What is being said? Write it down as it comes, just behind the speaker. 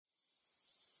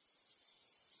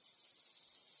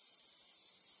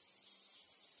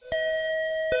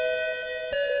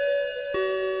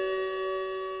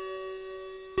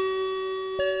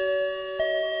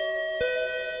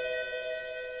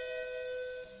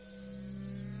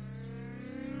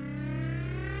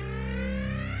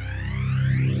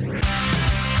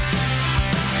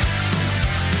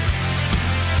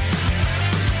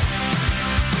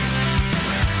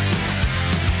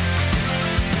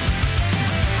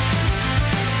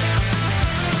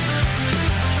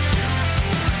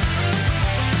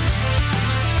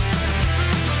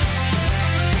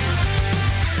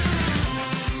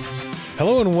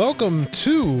Hello and welcome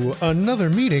to another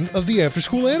meeting of the After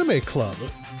School Anime Club.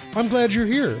 I'm glad you're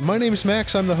here. My name's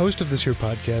Max. I'm the host of this here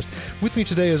podcast. With me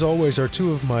today, as always, are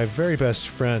two of my very best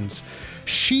friends.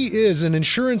 She is an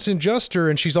insurance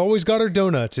adjuster, and she's always got her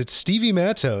donuts. It's Stevie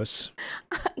Matos.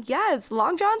 Yes,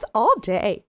 Long Johns all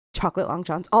day. Chocolate Long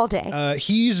Johns all day.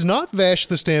 He's not Vash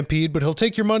the Stampede, but he'll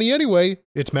take your money anyway.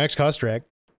 It's Max Kostrak.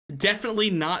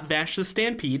 Definitely not Vash the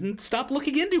Stampede, and stop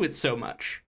looking into it so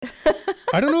much.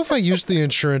 I don't know if I used the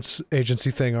insurance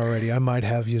agency thing already. I might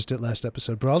have used it last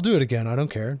episode, but I'll do it again. I don't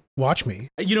care. Watch me.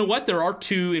 You know what? There are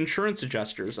two insurance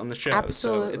adjusters on the show,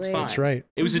 Absolutely. so it's fine. That's right.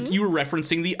 It was you were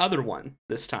referencing the other one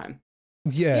this time.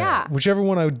 Yeah. Whichever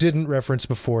one I didn't reference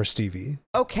before, Stevie.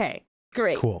 Okay,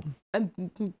 great. Cool.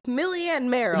 Millie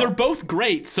and Meryl. They're both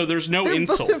great, so there's no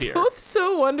insult here. They're both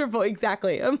so wonderful.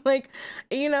 Exactly. I'm like,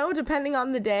 depending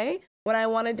on the day, when I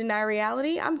want to deny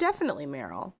reality, I'm definitely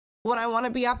Meryl. When I want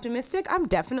to be optimistic, I'm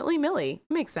definitely Millie.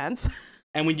 Makes sense.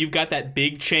 And when you've got that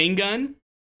big chain gun,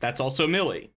 that's also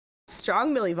Millie.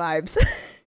 Strong Millie vibes.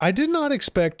 I did not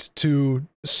expect to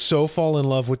so fall in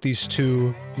love with these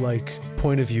two,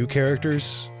 point of view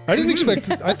characters. I didn't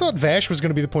expect, I thought Vash was going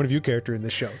to be the point of view character in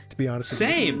this show, to be honest with you.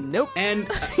 Same. Nope. And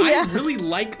Yeah. I really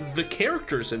like the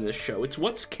characters in this show. It's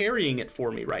what's carrying it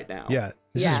for me right now. Yeah,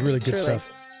 this is really good stuff.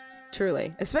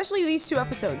 Truly. Especially these two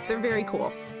episodes. They're very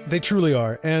cool. They truly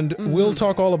are, and we'll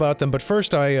talk all about them, but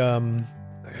first I've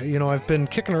been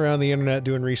kicking around the internet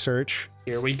doing research.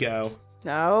 Here we go.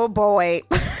 Oh, boy.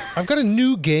 I've got a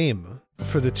new game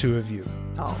for the two of you.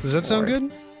 Oh, Does that sound good?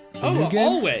 A new Oh, game?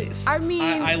 always. I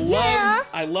mean, I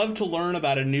love to learn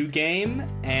about a new game,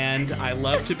 and I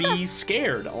love to be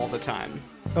scared all the time.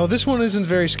 Oh, this one isn't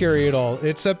very scary at all,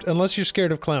 except unless you're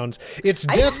scared of clowns. It's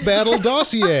Death Battle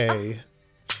Dossier.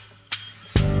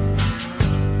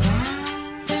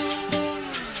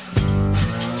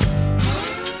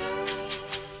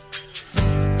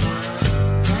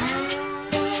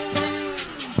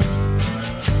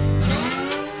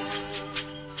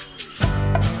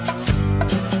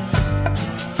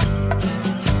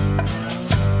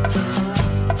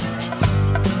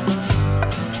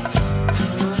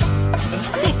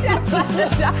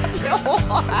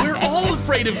 We're all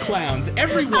afraid of clowns.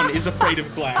 Everyone is afraid of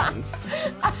clowns.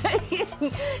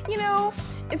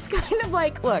 It's kind of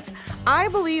like, look, I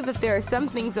believe that there are some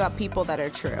things about people that are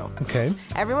true. Okay.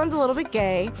 Everyone's a little bit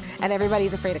gay, and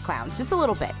everybody's afraid of clowns. Just a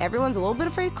little bit. Everyone's a little bit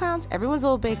afraid of clowns. Everyone's a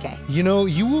little bit gay.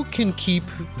 You can keep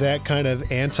that kind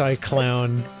of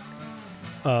anti-clown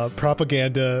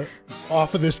propaganda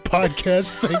off of this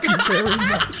podcast. Thank you very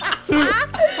much.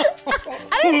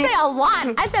 I didn't say a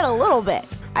lot. I said a little bit.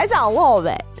 I said a little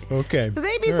bit. Okay. So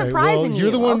they'd be All right. surprising well,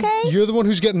 you're the one, okay? You're the one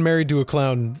who's getting married to a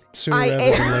clown sooner rather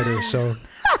than later, so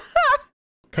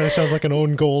kind of sounds like an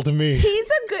own goal to me. He's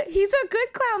a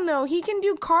good clown though. He can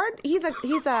do he's a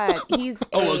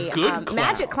good clown.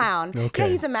 magic clown. Okay. Yeah,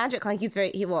 he's a magic clown.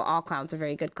 All clowns are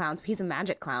very good clowns, but he's a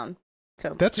magic clown.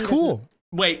 So That's cool.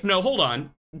 Wait, no, hold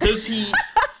on. Is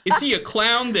he a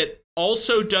clown that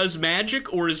also does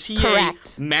magic, or is he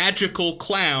Correct. a magical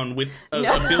clown with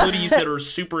abilities that are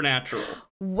supernatural?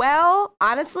 Well,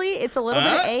 honestly, it's a little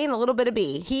bit of A and a little bit of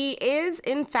B. He is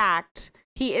in fact,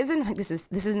 this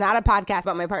is not a podcast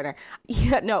about my partner.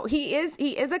 Yeah, no, he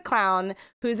is a clown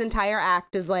whose entire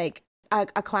act is like a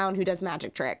clown who does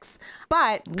magic tricks.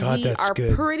 But we are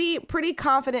good. pretty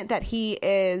confident that he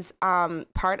is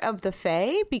part of the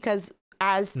Fae, because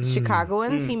as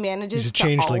Chicagoans, he manages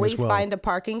to always find a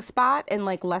parking spot and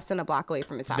less than a block away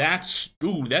from his house.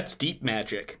 That's deep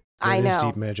magic. I know. It is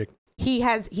deep magic.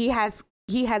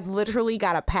 He has literally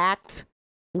got a pact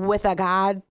with a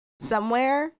god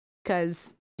somewhere,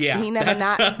 because he never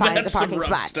finds a parking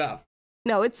spot. Stuff.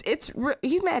 No,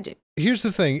 he's magic. Here's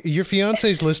the thing. Your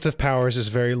fiance's list of powers is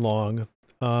very long,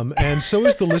 and so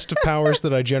is the list of powers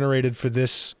that I generated for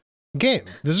this game.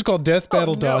 This is called Death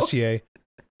Battle Dossier.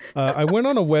 I went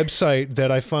on a website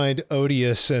that I find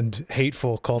odious and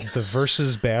hateful called the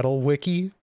Versus Battle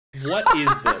Wiki. What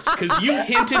is this? Because you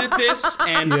hinted at this,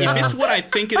 and if it's what I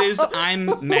think it is, I'm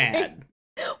mad.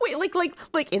 Wait,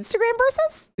 like Instagram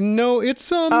versus? No,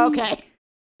 it's Okay.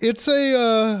 It's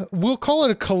we'll call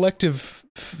it a collective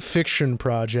fiction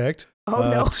project.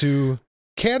 To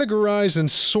categorize and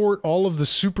sort all of the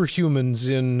superhumans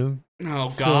in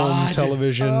film,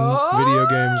 television, video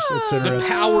games, etc. The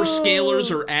power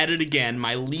scalers are at it again.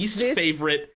 My least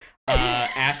favorite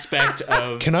aspect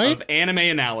of anime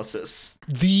analysis.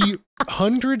 The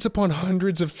hundreds upon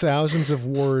hundreds of thousands of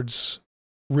words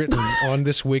written on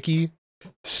this wiki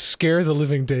scare the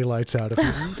living daylights out of me.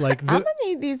 I'm gonna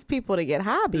need these people to get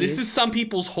hobbies. This is some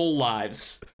people's whole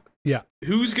lives. Yeah.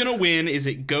 Who's gonna win? Is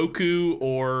it Goku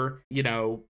or,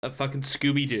 a fucking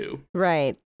Scooby-Doo?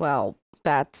 Right. Well,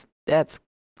 that's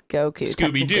Goku.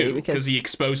 Scooby-Doo, because he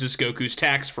exposes Goku's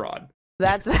tax fraud.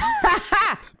 That's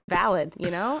valid,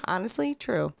 honestly,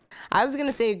 true. I was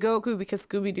gonna say Goku because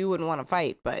Scooby-Doo wouldn't want to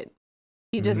fight, but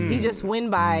he'd just win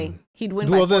by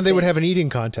Well, then they would have an eating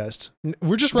contest.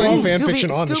 We're just writing fan fiction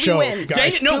on the show. Wins.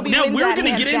 Guys. No, now we're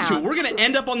gonna get into it. We're gonna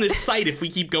end up on this site if we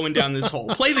keep going down this hole.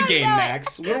 Play the game,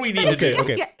 Max. What do we need to do?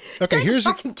 Okay.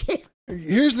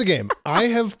 Here's the game. I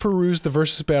have perused the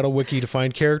Versus Battle wiki to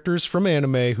find characters from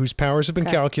anime whose powers have been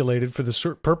calculated for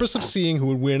the purpose of seeing who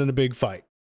would win in a big fight.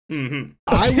 Mm-hmm.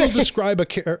 I will describe a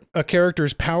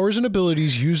character's powers and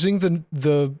abilities using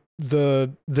the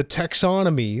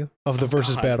taxonomy of the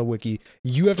Versus Battle wiki.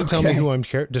 You have to tell me who I'm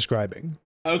describing.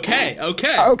 Okay. I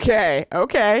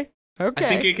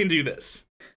think I can do this.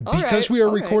 Because we are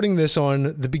recording this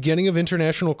on the beginning of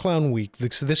International Clown Week,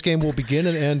 this game will begin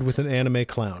and end with an anime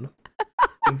clown.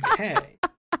 Okay.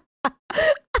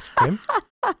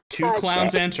 Two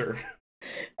clowns enter.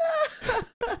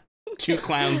 Two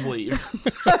clowns leave.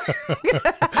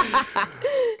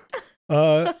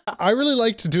 I really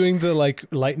liked doing the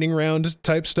lightning round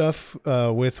type stuff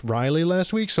with Riley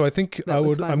last week, so I think I'm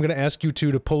going to ask you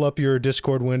two to pull up your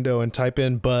Discord window and type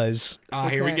in Buzz.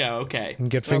 Here we go. Okay. And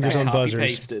get fingers on buzzers.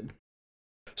 Pasted.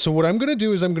 So what I'm going to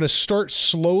do is I'm going to start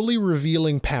slowly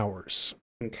revealing powers.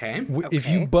 Okay. If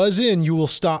you buzz in, you will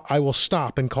stop. I will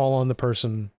stop and call on the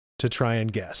person to try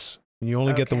and guess. And you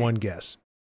only get the one guess.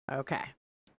 Okay.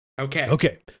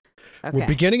 We're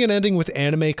beginning and ending with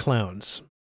anime clowns.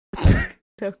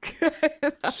 Okay.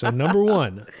 So number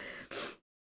 1.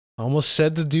 Almost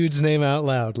said the dude's name out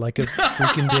loud like a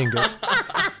freaking dingus.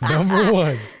 Number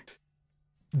 1.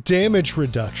 Damage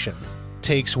reduction.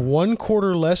 Takes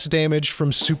 1/4 less damage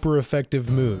from super effective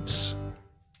moves.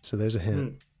 So there's a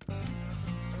hint.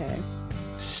 Okay.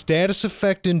 Status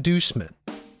effect inducement.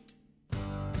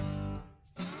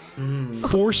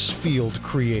 Force field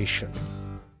creation.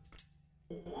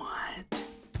 What?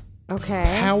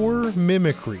 Okay. Power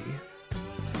mimicry.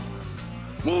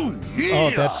 Oh, yeah. Oh,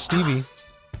 that's Stevie.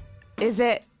 Is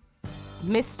it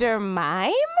Mr.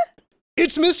 Mime?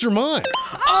 It's Mr. Mime.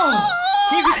 Oh!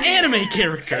 He's an anime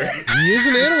character. He is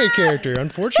an anime character.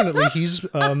 Unfortunately, he's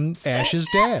Ash's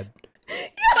dad.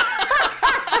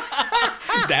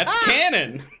 That's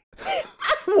canon.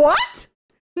 What?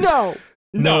 No.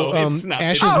 No, it's not.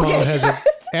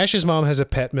 Ash's mom has a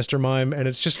pet, Mr. Mime, and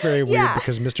it's just very weird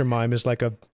because Mr. Mime is like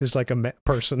a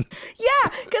person.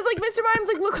 Yeah, because Mr. Mime's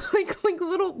look like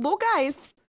little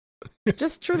guys,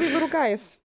 just truly little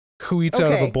guys who eats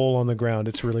out of a bowl on the ground.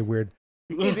 It's really weird.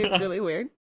 It's really weird.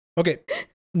 Okay,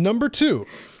 number 2.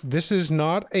 This is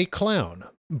not a clown,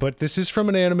 but this is from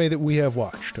an anime that we have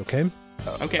watched. Okay.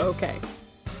 Okay.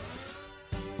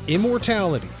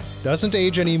 Immortality. Doesn't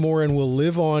age anymore and will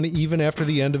live on even after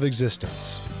the end of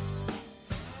existence.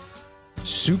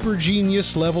 Super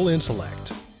genius level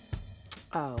intellect.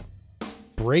 Oh.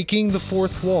 Breaking the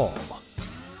fourth wall.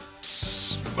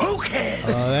 Okay.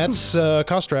 That's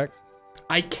Kostrak.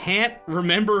 I can't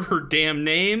remember her damn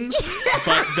name,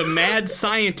 but the mad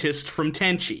scientist from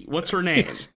Tenchi. What's her name?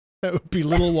 That would be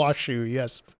Little Washu,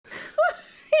 yes.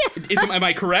 Am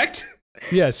I correct?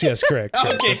 Yes, correct.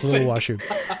 Okay, that's Little Washu.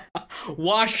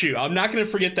 Washu. I'm not going to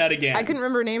forget that again. I couldn't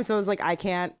remember her name, so I was like, I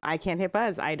can't hit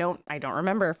Buzz. I don't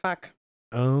remember. Fuck.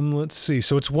 Let's see.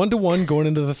 So it's 1-1 going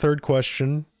into the third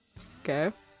question.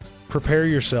 Okay. Prepare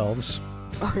yourselves.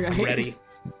 All right. I'm ready.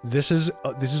 This is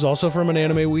also from an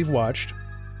anime we've watched.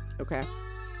 Okay.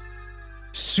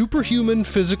 Superhuman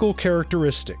physical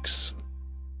characteristics.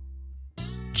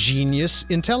 Genius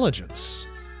intelligence.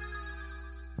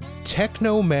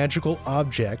 Techno-magical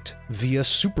object via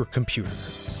supercomputer.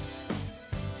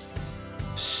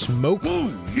 Smoke.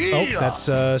 Oh, yeah. Oh,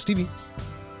 that's Stevie.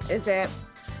 Is it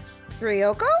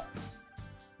Ryoko?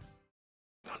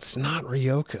 It's not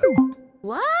Ryoko.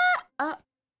 What?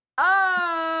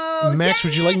 Max,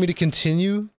 would you like me to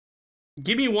continue?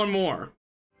 Give me one more.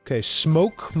 Okay,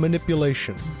 smoke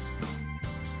manipulation.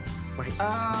 Wait.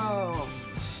 Oh.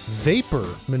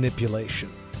 Vapor manipulation.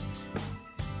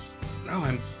 No,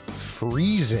 I'm...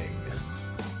 Freezing.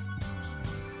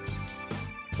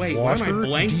 Wait, Water why am I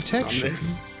blanking detection. on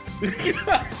this?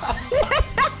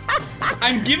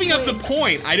 I'm giving up the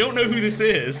point. I don't know who this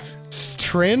is.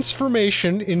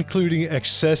 Transformation, including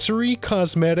accessory,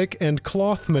 cosmetic, and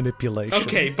cloth manipulation.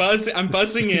 Okay, I'm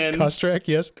buzzing in. Kostrak,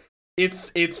 yes.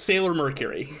 It's Sailor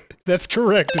Mercury. That's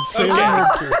correct. It's Sailor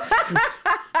Mercury.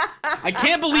 I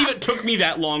can't believe it took me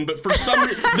that long, but for some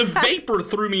reason, the vapor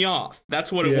threw me off.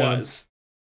 That's what it was.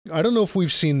 I don't know if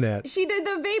we've seen that. She did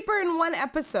the vapor in one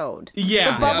episode.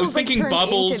 Yeah, the bubbles, I was thinking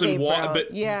bubbles and water,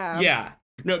 but yeah.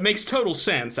 No, it makes total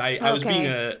sense. I was being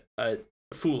a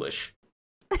foolish.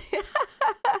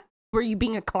 Were you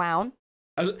being a clown?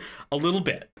 A little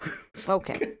bit.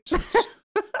 Okay.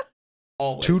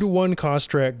 Always. 2-1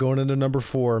 Kostrak going into number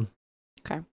 4.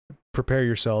 Okay. Prepare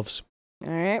yourselves.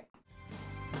 All right.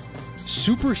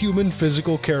 Superhuman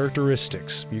physical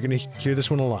characteristics. You're going to hear this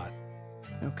one a lot.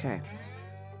 Okay.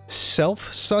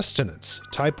 Self-sustenance.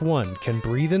 Type 1. Can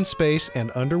breathe in space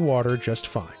and underwater just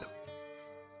fine.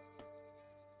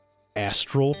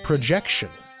 Astral projection.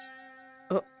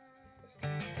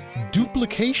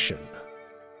 Duplication.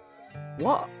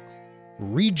 What?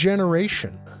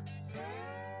 Regeneration.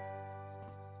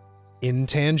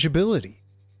 Intangibility.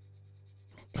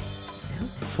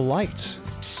 Flight.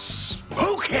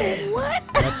 Okay. What?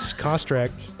 That's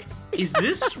Kostrak. Is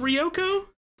this Ryoko?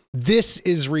 This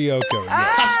is Ryoko.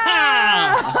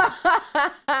 Yes.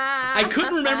 I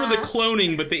couldn't remember the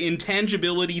cloning, but the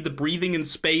intangibility, the breathing in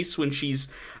space when she's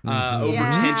over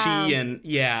Tenchi, and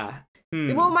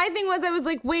Well, my thing was, I was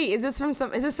like, wait, is this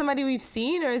somebody we've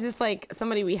seen, or is this like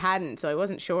somebody we hadn't? So I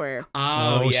wasn't sure.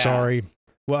 Oh, yeah. Sorry.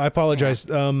 Well, I apologize.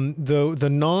 The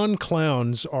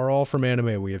non-clowns are all from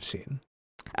anime we have seen.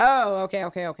 Oh, okay.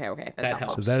 That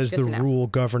helps. So that is Good the rule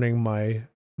governing my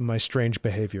strange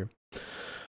behavior.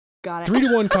 Got it.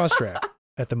 3-1 Kostrak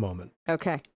at the moment.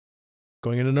 Okay.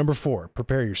 Going into number 4.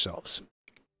 Prepare yourselves.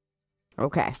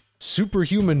 Okay.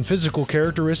 Superhuman physical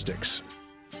characteristics.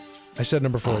 I said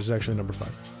number 4. This is actually number 5.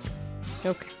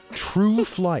 Okay. True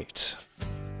flight.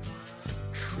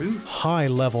 True.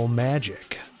 High-level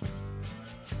magic.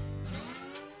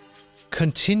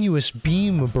 Continuous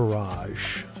beam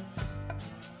barrage.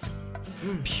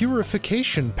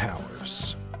 Purification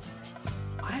powers.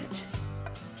 What?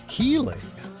 Healing.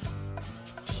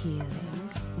 Healing.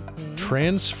 Okay.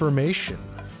 Transformation.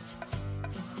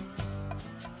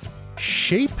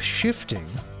 Shape-shifting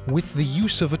with the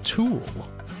use of a tool.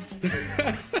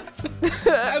 I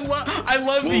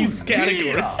love these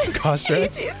categories.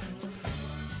 Kostrak?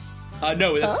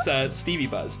 No, that's Stevie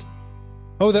buzzed.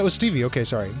 Oh, that was Stevie. Okay,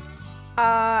 sorry.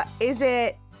 Is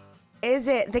it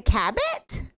the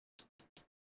Cabot?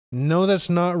 No, that's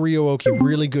not Ryooki.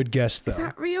 Really good guess, though. Is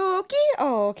that Ryooki?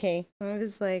 Oh, okay. I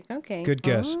was like, okay. Good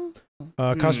guess.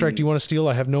 Kostrak, do you want to steal?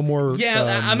 I have no more.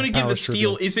 Yeah, I'm gonna give the powers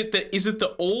steal. trivia. Is it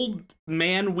the old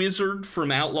man wizard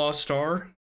from Outlaw Star?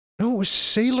 No, it was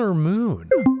Sailor Moon.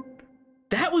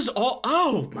 That was all.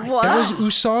 Oh my! What? That was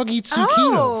Usagi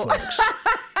Tsukino, folks.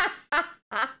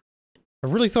 I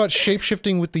really thought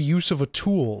shapeshifting with the use of a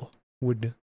tool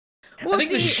would. I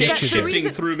think the shape-shifting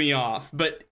threw me off,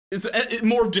 but it's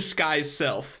more of disguised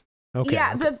self. Okay.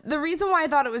 Yeah, the reason why I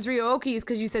thought it was Ryooki is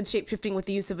because you said shapeshifting with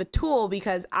the use of a tool,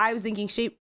 because I was thinking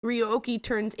Ryooki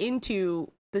turns into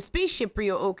the spaceship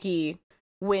Ryooki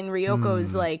when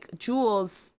Ryoko's like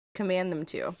jewels command them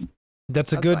to.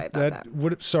 That's a That's good. why I thought that.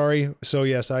 Would sorry. So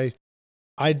yes,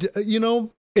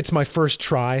 it's my first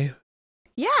try.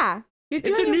 Yeah, you're doing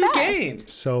It's a your new best. game.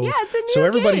 So Yeah, it's a new so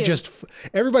everybody game.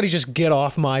 everybody just get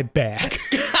off my back.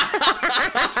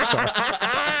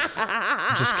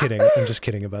 I'm just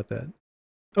kidding about that.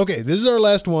 Okay, this is our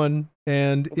last one,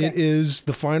 and it is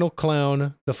the final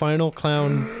clown. The final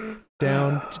clown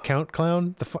down. Count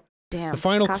clown. Damn, the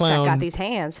final Kostrak clown. got these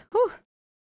hands. Whew.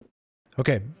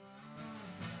 Okay.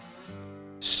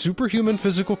 Superhuman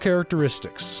physical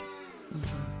characteristics.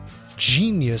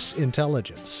 Genius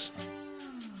intelligence.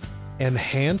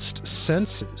 Enhanced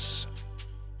senses.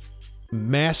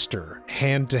 Master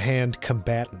hand-to-hand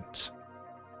combatant.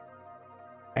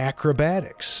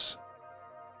 Acrobatics.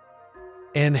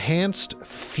 Enhanced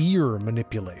fear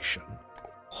manipulation.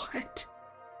 What?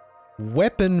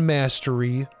 Weapon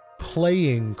mastery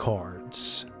playing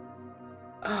cards.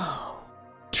 Oh.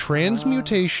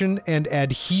 Transmutation and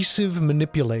adhesive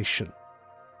manipulation.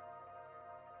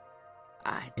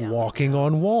 I don't. Walking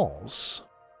on walls.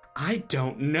 I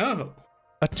don't know.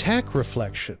 Attack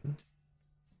reflection.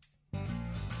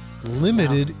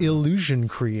 Limited illusion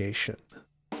creation.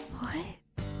 What?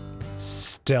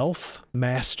 Stealth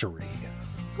mastery.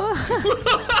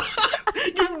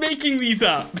 You're making these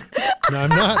up. No, I'm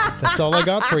not. That's all I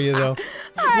got for you, though.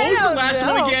 What was the don't last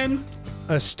know. one again?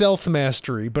 A stealth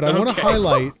mastery, but I want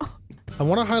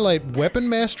to highlight weapon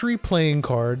mastery playing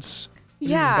cards,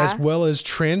 Yeah. as well as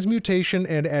transmutation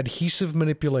and adhesive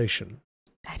manipulation.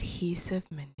 Adhesive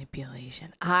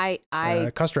manipulation.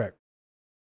 Kostrak.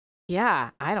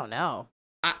 Yeah, I don't know.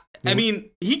 I mean,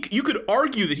 you could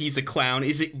argue that he's a clown.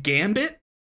 Is it Gambit?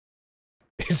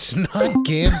 It's not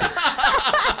Gambit.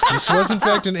 This was, in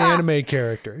fact, an anime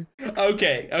character.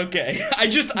 Okay.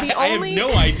 I have no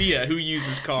idea who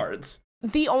uses cards.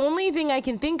 The only thing I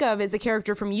can think of is a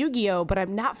character from Yu-Gi-Oh, but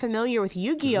I'm not familiar with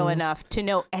Yu-Gi-Oh enough to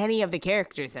know any of the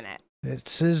characters in it.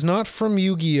 It is not from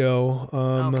Yu-Gi-Oh.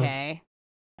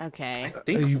 Okay.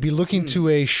 You'd be looking to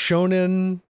a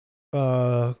shonen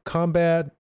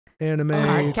combat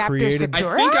anime created.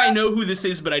 I think I know who this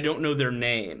is, but I don't know their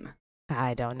name.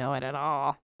 I don't know it at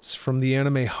all. It's from the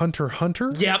anime Hunter x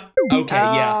Hunter. Yep. Okay,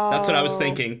 yeah. That's what I was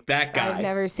thinking. That guy. I've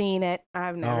never seen it.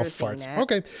 Farts.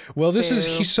 Okay. Well, this is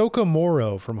Hisoka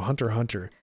Moro from Hunter x Hunter.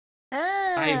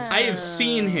 I have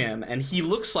seen him, and he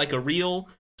looks like a real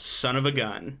son of a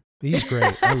gun. He's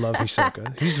great. I love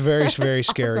Hisoka. He's very, very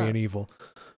scary and evil.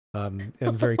 And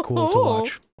very cool to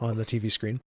watch on the TV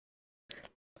screen.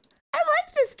 I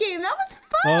like this game. That was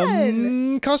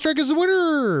fun. Kostrek is the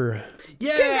winner.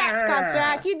 Yeah. Congrats,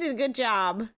 Kostrek. You did a good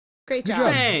job. Great job.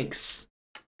 Thanks.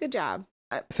 Good job.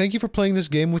 Thank you for playing this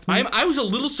game with me. I was a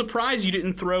little surprised you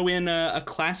didn't throw in a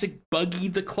classic Buggy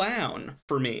the Clown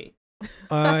for me.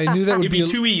 I knew that would be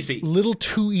too easy. Little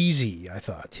too easy, I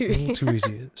thought. Too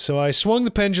easy. So I swung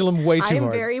the pendulum way too hard. I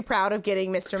am very proud of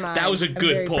getting Mr. Mime. That was a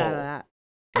good pull.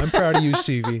 I'm proud of you,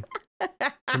 Stevie,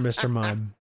 for Mr.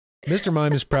 Mime. Mr.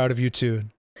 Mime is proud of you, too.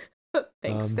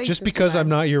 Thanks, just Mr. because Mime. I'm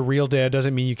not your real dad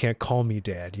doesn't mean you can't call me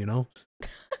dad, you know?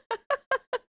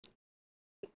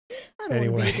 I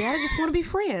don't want to be your dad. I just want to be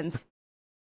friends.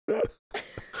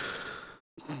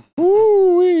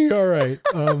 Ooh, all right.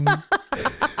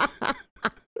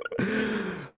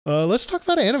 Let's talk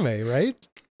about anime, right?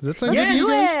 Does that sound Let's do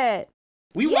it.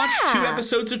 We watched 2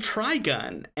 episodes of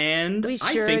Trigun, and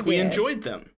I think we enjoyed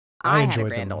them. I had a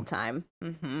grand old time.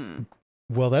 Mm-hmm.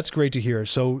 Well, that's great to hear.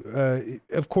 So,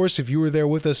 of course, if you were there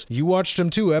with us, you watched them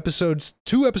too. 2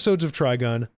 episodes of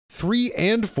Trigun, 3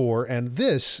 and 4, and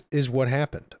this is what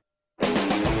happened.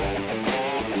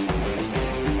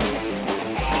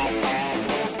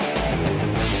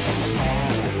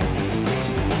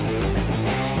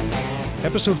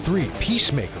 Episode 3,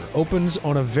 Peacemaker, opens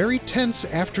on a very tense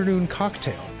afternoon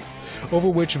cocktail, over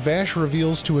which Vash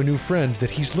reveals to a new friend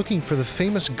that he's looking for the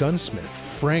famous gunsmith,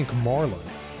 Frank Marlin,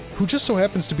 who just so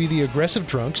happens to be the aggressive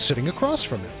drunk sitting across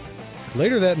from him.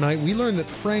 Later that night, we learn that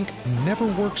Frank never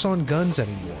works on guns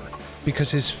anymore, because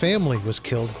his family was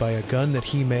killed by a gun that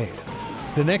he made.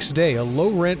 The next day, a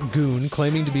low-rent goon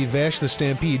claiming to be Vash the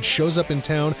Stampede shows up in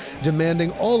town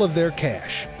demanding all of their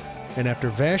cash. And after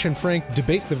Vash and Frank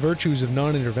debate the virtues of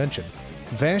non-intervention,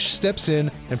 Vash steps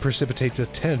in and precipitates a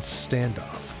tense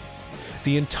standoff.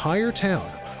 The entire town,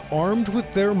 armed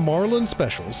with their Marlin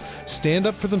specials, stand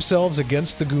up for themselves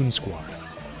against the goon squad.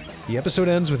 The episode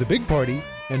ends with a big party,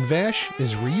 and Vash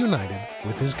is reunited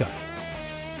with his gun.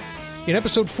 In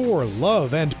episode 4,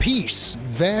 Love and Peace,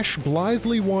 Vash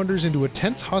blithely wanders into a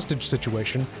tense hostage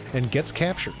situation and gets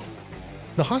captured.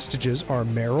 The hostages are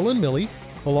Meryl and Millie,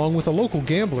 along with a local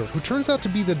gambler who turns out to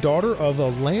be the daughter of a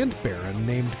land baron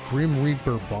named Grim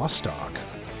Reaper Bostock.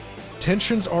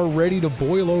 Tensions are ready to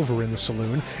boil over in the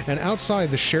saloon, and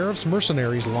outside the sheriff's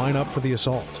mercenaries line up for the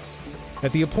assault.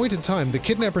 At the appointed time, the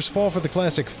kidnappers fall for the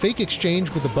classic fake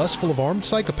exchange with a bus full of armed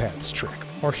psychopaths trick.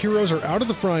 Our heroes are out of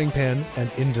the frying pan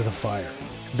and into the fire.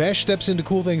 Vash steps in to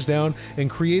cool things down and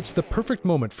creates the perfect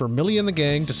moment for Millie and the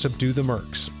gang to subdue the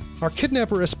mercs. Our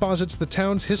kidnapper exposits the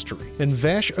town's history, and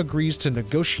Vash agrees to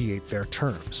negotiate their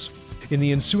terms. In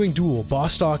the ensuing duel,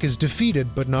 Bostock is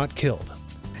defeated but not killed,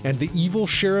 and the evil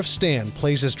Sheriff Stan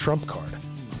plays his trump card.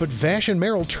 But Vash and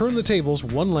Meryl turn the tables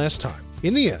one last time.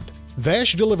 In the end,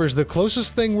 Vash delivers the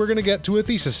closest thing we're going to get to a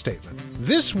thesis statement.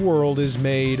 This world is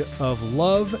made of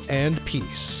love and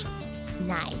peace.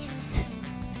 Nice.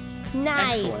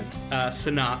 Excellent.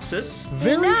 Synopsis.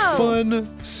 Very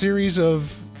fun series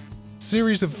of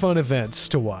fun events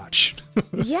to watch.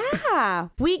 Yeah.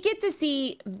 We get to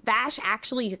see Vash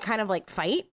actually kind of like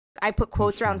fight. I put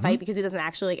quotes around fight because he doesn't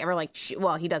actually like ever like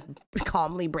well, he does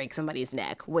calmly break somebody's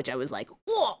neck, which I was like,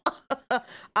 whoa.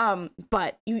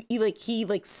 But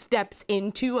he steps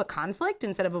into a conflict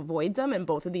instead of avoids them in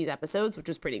both of these episodes, which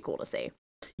was pretty cool to see.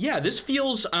 Yeah, this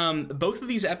feels both of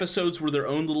these episodes were their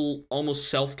own little almost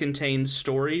self-contained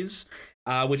stories.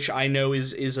 Which I know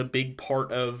is a big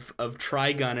part of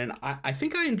Trigun, and I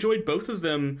think I enjoyed both of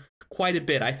them quite a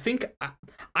bit. I think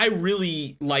I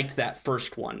really liked that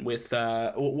first one with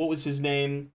what was his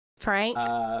name? Frank.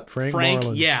 Frank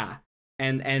Marlin. Yeah,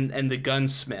 and the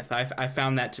gunsmith. I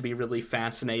found that to be really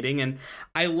fascinating, and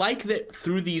I like that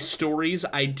through these stories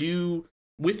I do,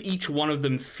 with each one of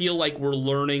them, feel like we're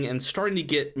learning and starting to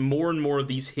get more and more of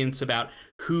these hints about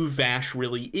who Vash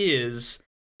really is.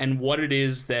 And what it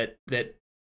is that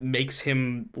makes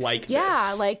him like this.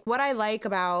 Yeah, like what I like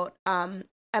about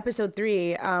episode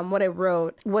 3, what I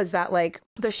wrote was that like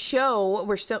the show,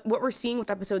 what we're seeing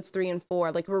with episodes 3 and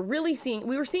 4, like we were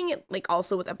seeing it like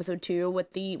also with episode 2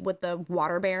 with the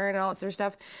water baron and all that sort of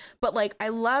stuff. But like I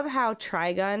love how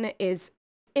Trigun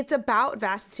it's about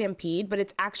Vash the Stampede, but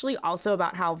it's actually also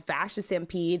about how Vash the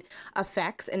Stampede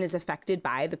affects and is affected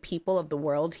by the people of the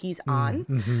world he's on.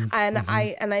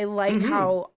 I like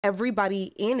how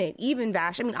everybody in it, even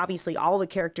Vash, I mean, obviously all the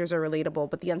characters are relatable,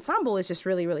 but the ensemble is just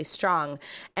really, really strong.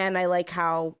 And I like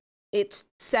how it's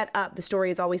set up, the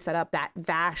story is always set up that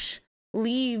Vash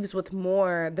leaves with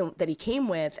more than that he came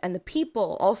with, and the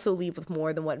people also leave with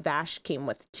more than what Vash came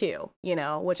with too, you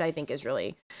know, which I think is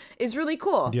really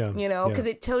cool. You know, because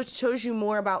it shows you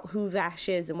more about who Vash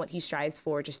is and what he strives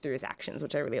for just through his actions,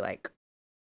 which I really like.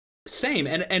 Same.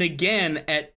 And again,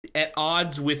 at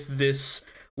odds with this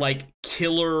like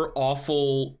killer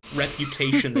awful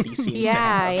reputation that he seems to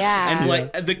have. And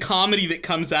like the comedy that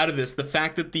comes out of this, the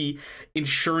fact that the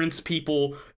insurance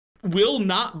people will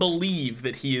not believe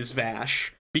that he is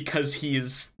Vash because he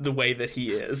is the way that he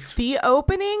is. The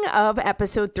opening of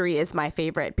episode 3 is my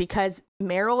favorite because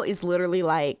Meryl is literally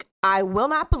like, I will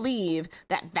not believe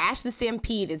that Vash the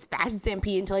Stampede is Vash the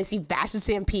Stampede until I see Vash the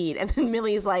Stampede. And then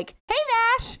Millie's like, hey,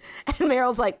 Vash. And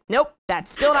Meryl's like, nope,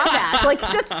 that's still not Vash. Like,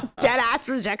 just dead ass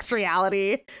rejects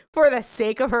reality for the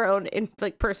sake of her own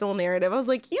like personal narrative. I was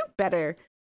like, you better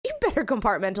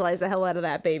compartmentalize the hell out of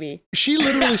that, baby. She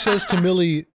literally says to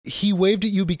Millie, he waved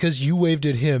at you because you waved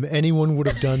at him. Anyone would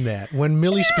have done that. When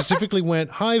Millie specifically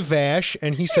went, hi, Vash,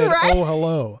 and he said, oh,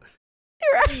 hello.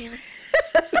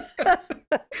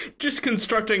 Just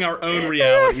constructing our own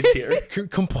realities here.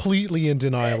 Completely in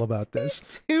denial about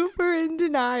this. Super in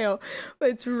denial.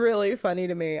 But it's really funny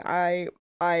to me. I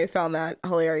found that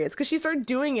hilarious because she started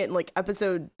doing it in like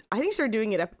she started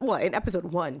doing it in episode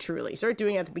 1, truly. She started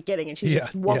doing it at the beginning and she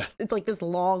just won't. It's like this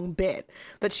long bit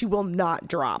that she will not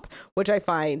drop, which I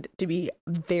find to be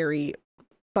very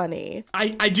funny.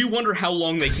 I do wonder how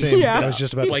long they can keep I was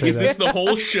just about to say is this the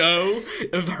whole show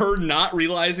of her not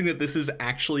realizing that this is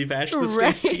actually Vash the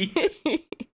Stampede?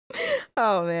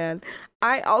 Oh man.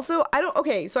 So I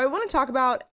want to talk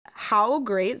about how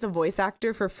great the voice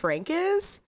actor for Frank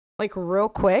is. Like real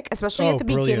quick, especially at the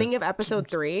beginning of episode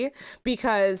 3,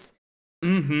 because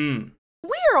we're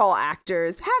all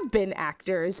actors, have been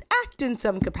actors, act in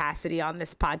some capacity on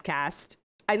this podcast.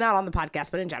 Not on the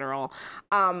podcast, but in general.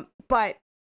 But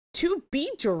to be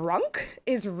drunk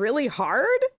is really hard.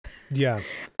 Yeah.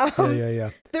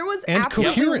 There was and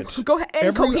coherent. Go ahead.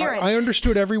 And coherent. I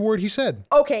understood every word he said.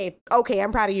 Okay,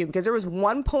 I'm proud of you because there was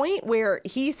one point where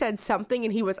he said something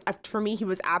and he was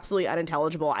absolutely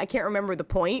unintelligible. I can't remember the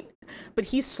point, but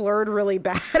he slurred really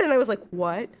bad and I was like,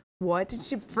 what? What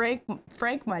did you,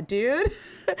 Frank, my dude?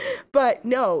 But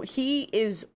no, he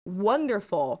is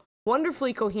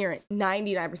wonderfully coherent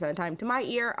 99% of the time to my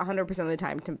ear, 100% of the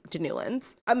time to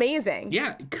Newland's. Amazing.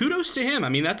 Yeah, kudos to him. I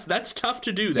mean, that's tough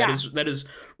to do. That is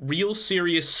real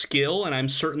serious skill, and I'm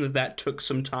certain that took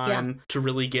some time to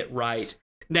really get right.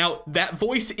 Now, that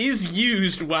voice is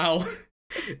used while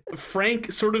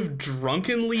Frank sort of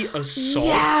drunkenly assaults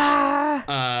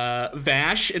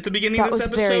Vash at the beginning of this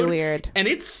episode. That was very weird. And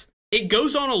it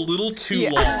goes on a little too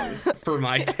long for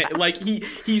my like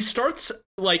he starts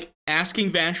like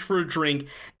asking Vash for a drink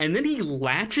and then he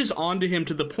latches onto him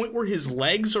to the point where his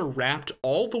legs are wrapped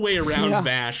all the way around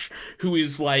Vash, who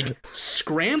is like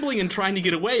scrambling and trying to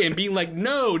get away and being like,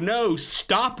 no,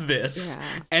 stop this.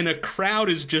 And a crowd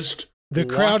is just the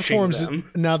crowd forms.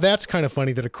 Now that's kind of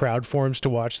funny that a crowd forms to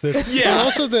watch this. Yeah. And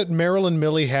also that Meryl and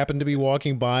Millie happen to be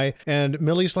walking by, and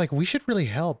Millie's like, "We should really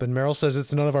help," and Meryl says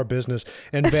it's none of our business.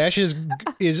 And Vash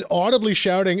is audibly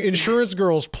shouting, "Insurance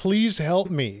girls, please help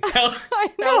me! Help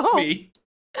me!"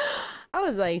 I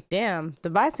was like, "Damn, the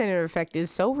bystander effect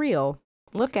is so real.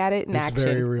 Look at it in action,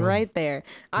 very real. Right there."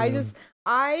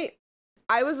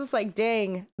 I was just like,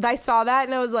 dang, I saw that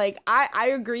and I was like,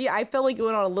 I agree. I felt like it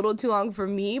went on a little too long for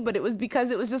me, but it was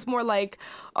because it was just more like,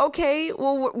 okay,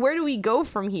 well, where do we go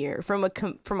from here? From a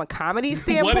comedy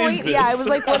standpoint? Yeah, I was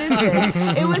like, what is this?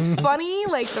 It was funny,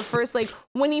 like the first, like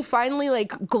when he finally like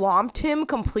glomped him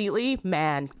completely,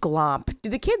 man, glomp. Do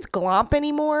the kids glomp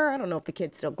anymore? I don't know if the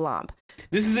kids still glomp.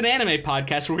 This is an anime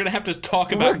podcast. We're going to have to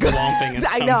talk about glomping at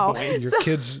some point. Your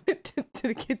kids... to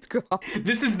the kids glomp.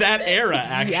 This is that era,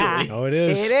 actually. Yeah, oh, it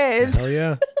is. It is. Hell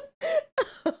yeah.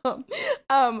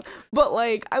 But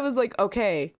like, I was like,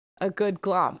 okay, a good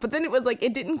glomp. But then it was like,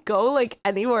 it didn't go like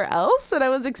anywhere else. And I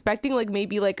was expecting like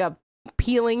maybe like a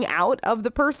peeling out of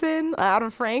the person, out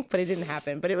of Frank, but it didn't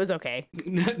happen. But it was okay.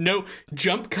 No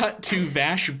jump cut to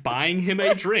Vash buying him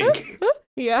a drink.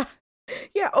 Yeah.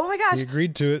 Yeah. Oh my gosh. He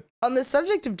agreed to it. On the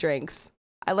subject of drinks,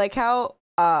 I like how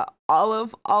all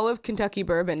of Kentucky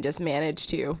bourbon just managed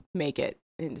to make it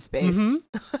into space. Mm-hmm.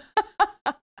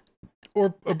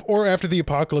 or after the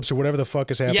apocalypse or whatever the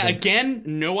fuck is happening. Yeah, again,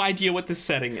 no idea what the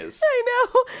setting is. I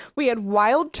know. We had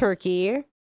wild turkey.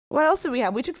 What else did we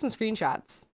have? We took some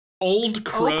screenshots. Old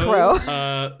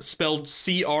Crow. Spelled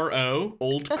C-R-O.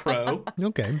 Old Crow.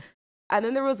 Okay. And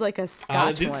then there was like a Scotch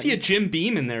I did one. see a Jim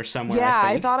Beam in there somewhere. Yeah,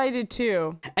 I I thought I did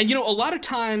too. And a lot of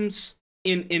times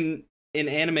in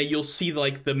anime, you'll see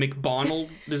like the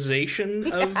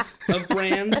McDonaldization of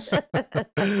brands,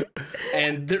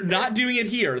 and they're not doing it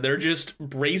here. They're just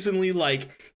brazenly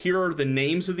like, here are the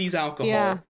names of these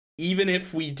alcohol, even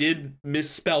if we did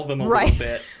misspell them a little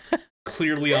bit,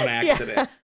 clearly on accident. Yeah.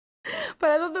 But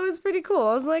I thought that was pretty cool.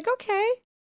 I was like, okay,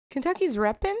 Kentucky's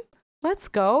repping. Let's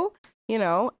go.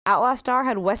 Outlaw Star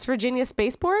had West Virginia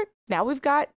Spaceport. Now we've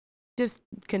got just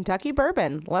Kentucky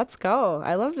bourbon. Let's go.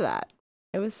 I loved that.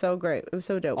 It was so great. It was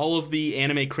so dope. All of the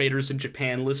anime creators in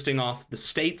Japan listing off the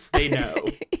states they know.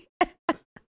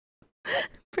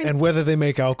 And whether they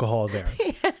make alcohol there.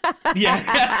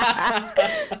 Yeah.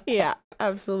 Yeah,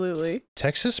 absolutely.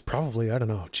 Texas? Probably. I don't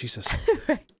know. Jesus.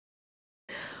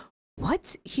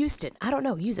 What's Houston? I don't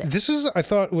know. Use it. This is, I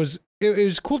thought, it was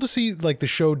cool to see like the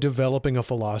show developing a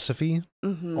philosophy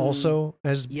also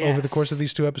over the course of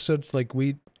these two episodes. Like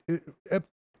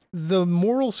the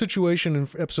moral situation in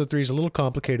episode 3 is a little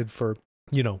complicated for,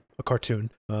 a cartoon.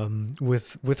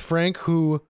 With Frank,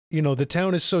 who, the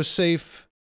town is so safe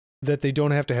that they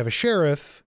don't have to have a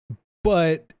sheriff,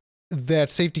 but that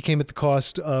safety came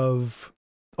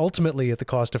ultimately at the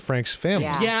cost of Frank's family.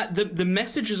 Yeah, the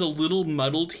message is a little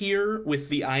muddled here with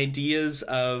the ideas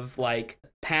of like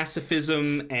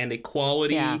pacifism and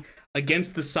equality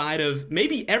against the side of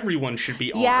maybe everyone should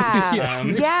be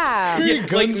armed. Yeah.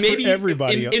 Like maybe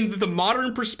everybody. In the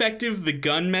modern perspective, the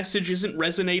gun message isn't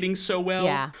resonating so well.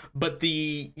 Yeah. But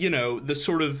the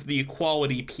sort of the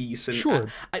equality piece. And sure.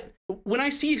 When I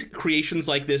see creations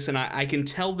like this, and I can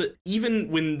tell that even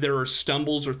when there are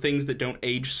stumbles or things that don't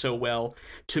age so well,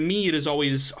 to me it is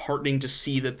always heartening to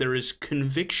see that there is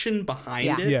conviction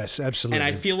behind it. Yes, absolutely. And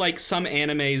I feel like some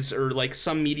animes or like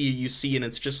some media you see and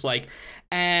it's just like,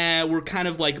 we're kind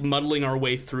of like muddling our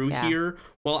way through here.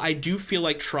 Well, I do feel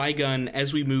like Trigun,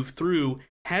 as we move through,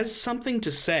 has something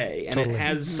to say, and it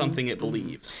has something it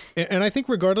believes. And I think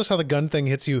regardless how the gun thing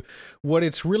hits you, what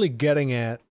it's really getting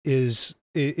at is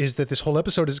that this whole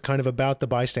episode is kind of about the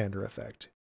bystander effect.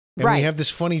 And we have this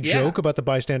funny joke about the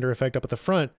bystander effect up at the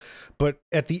front, but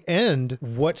at the end,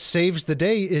 what saves the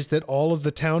day is that all of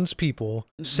the townspeople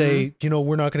say,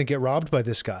 we're not going to get robbed by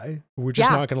this guy. We're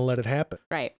just not going to let it happen.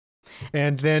 Right.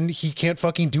 And then he can't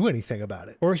fucking do anything about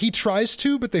it. Or he tries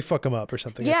to, but they fuck him up or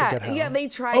something. I forget how. Yeah, they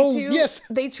try to. Yes.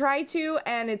 They try to,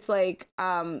 and it's like,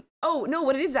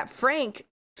 what it is that Frank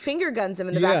finger guns him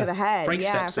in the back of the head. Frank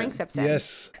steps in.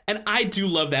 Yes. And I do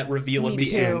love that reveal at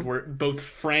the end where both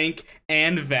Frank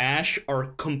and Vash are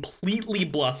completely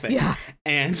bluffing. Yeah.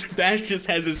 And Vash just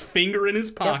has his finger in his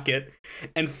pocket,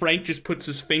 and Frank just puts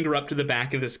his finger up to the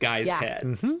back of this guy's head.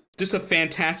 Mm-hmm. Just a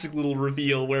fantastic little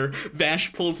reveal where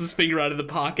Vash pulls his finger out of the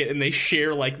pocket and they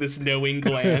share like this knowing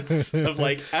glance of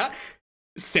like,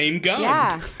 same gun.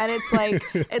 Yeah. And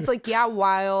it's like,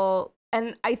 while...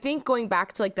 And I think going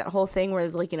back to like that whole thing where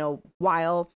like,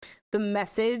 while the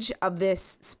message of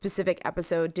this specific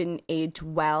episode didn't age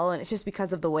well, and it's just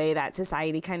because of the way that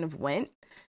society kind of went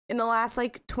in the last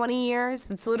like 20 years.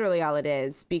 That's literally all it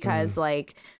is. Because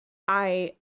like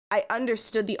I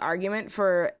understood the argument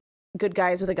for good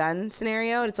guys with a gun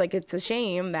scenario. It's like, it's a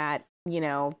shame that,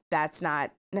 that's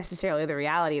not necessarily the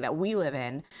reality that we live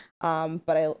in.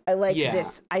 But I like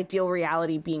this ideal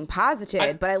reality being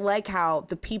posited, but I like how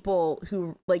the people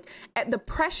who like the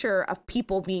pressure of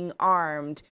people being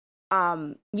armed,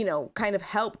 kind of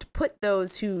helped put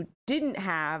those who didn't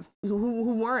have,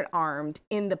 who weren't armed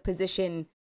in the position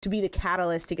to be the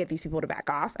catalyst to get these people to back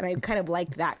off. And I kind of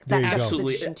like that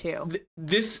juxtaposition too.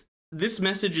 This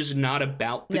message is not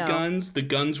about the guns. The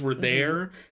guns were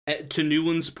there. To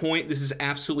Newland's point, this is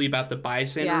absolutely about the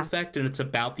bystander effect, and it's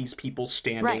about these people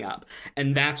standing up.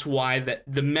 And that's why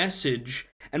the message,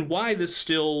 and why this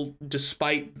still,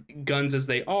 despite guns as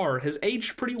they are, has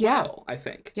aged pretty well, I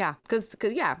think. Yeah, because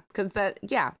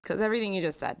everything you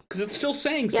just said. Because it's still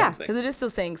saying something. Yeah, because it is still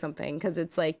saying something. Because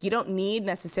it's like, you don't need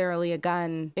necessarily a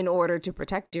gun in order to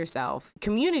protect yourself.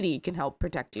 Community can help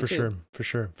protect you too. For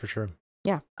sure.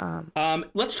 Yeah.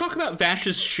 Let's talk about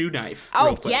Vash's shoe knife.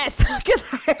 Oh, yes.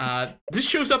 This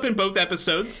shows up in both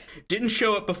episodes. Didn't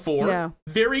show up before. No.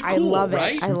 Very cool, I love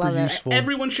right? It. I love useful. it.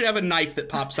 Everyone should have a knife that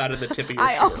pops out of the tip of your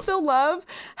shoe. I also love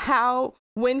how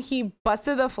when he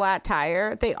busted the flat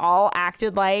tire, they all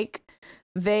acted like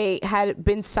they had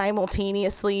been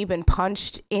simultaneously been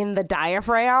punched in the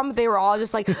diaphragm. They were all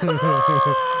just like,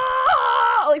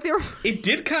 "Ah!" Like they were. It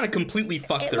did kind of completely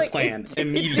fuck their plan it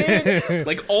immediately. did.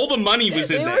 Like all the money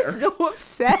was in They there. were so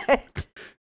upset.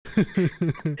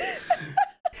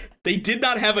 They did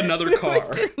not have another No, car.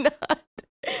 it did not.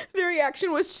 The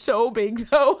reaction was so big,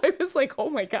 though. I was like, "Oh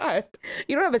my god,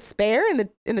 you don't have a spare in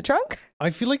the trunk?" I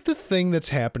feel like the thing that's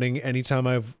happening anytime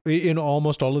in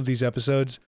almost all of these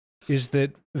episodes is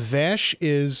that Vash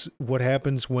is what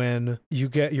happens when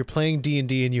you're playing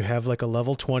D&D and you have like a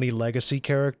level 20 legacy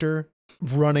character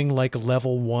running like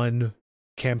level 1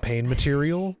 campaign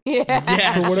material. Yeah.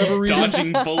 Yes, For whatever reason.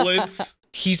 dodging bullets.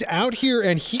 He's out here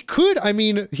and he could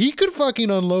fucking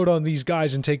unload on these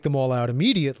guys and take them all out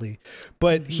immediately.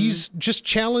 But he's just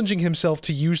challenging himself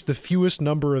to use the fewest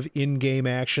number of in-game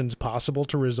actions possible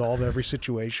to resolve every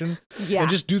situation. Yeah. And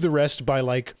just do the rest by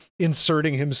like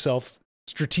inserting himself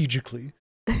strategically.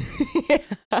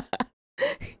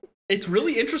 It's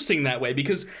really interesting that way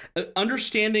because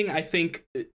understanding, I think,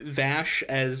 Vash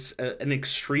as an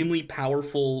extremely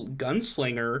powerful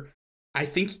gunslinger, I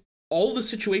think all the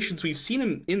situations we've seen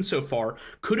him in so far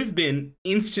could have been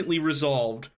instantly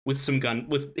resolved with him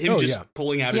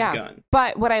pulling out his gun.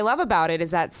 But what I love about it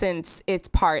is that since it's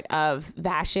part of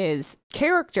Vash's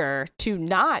character to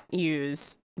not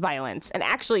use violence and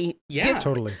actually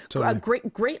totally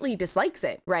greatly dislikes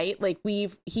it, right? Like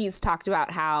he's talked about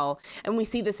how, and we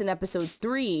see this in episode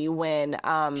 3 when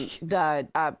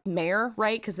the mayor,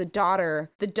 right? Because the daughter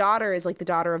is like the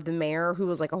daughter of the mayor who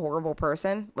was like a horrible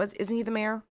person. Isn't he the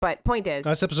mayor? But point is,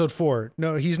 that's episode 4.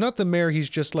 No, he's not the mayor. He's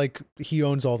just like he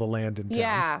owns all the land in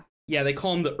town. Yeah, they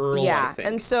call him the Earl. Yeah, I think.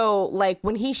 and so like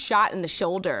when he's shot in the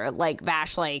shoulder, like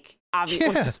Vash like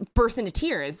obviously just bursts into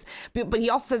tears. But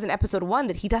he also says in episode 1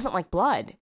 that he doesn't like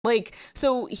blood. Like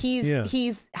so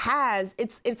it's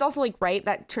also like, right,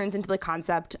 that turns into the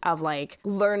concept of like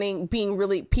learning, being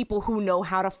really people who know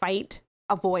how to fight,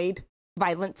 avoid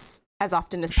violence as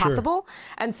often as possible.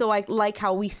 And so I like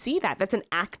how we see that's an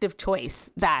active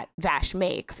choice that Vash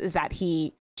makes, is that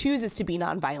he chooses to be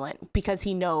nonviolent because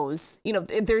he knows,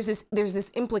 there's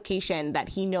this implication that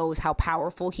he knows how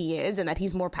powerful he is and that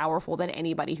he's more powerful than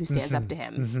anybody who stands up to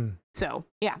him. Mm-hmm. So,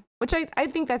 yeah, which I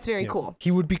think that's very cool.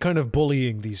 He would be kind of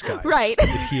bullying these guys. Right.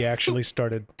 If he actually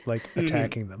started like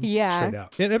attacking them straight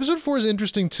out. And episode 4 is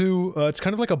interesting too. It's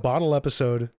kind of like a bottle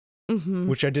episode. Mm-hmm.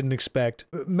 Which I didn't expect.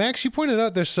 Max, you pointed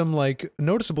out there's some like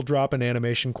noticeable drop in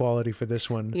animation quality for this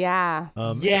one. Yeah.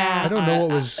 I don't know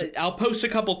what was. I'll post a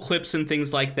couple clips and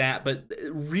things like that, but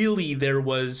really there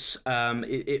was.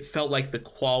 It felt like the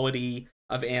quality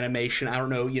of animation. I don't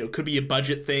know. Could be a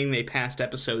budget thing. They passed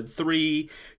episode 3.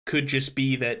 Could just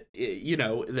be that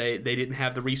they didn't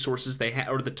have the resources they had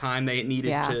or the time they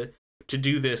needed to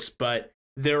do this, but.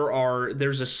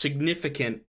 There's a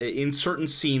significant, in certain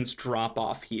scenes, drop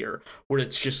off here where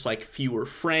it's just like fewer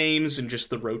frames and just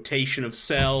the rotation of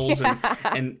cells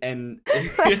and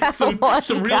some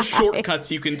real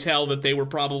shortcuts. You can tell that they were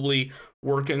probably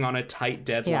working on a tight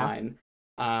deadline.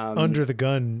 Under the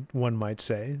gun, one might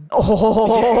say.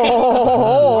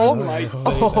 One might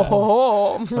say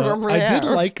that. I did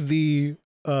like the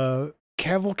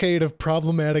cavalcade of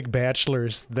problematic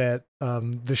bachelors that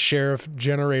the sheriff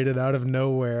generated out of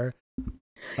nowhere.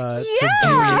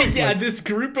 This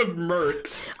group of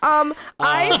mercs.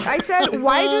 I said,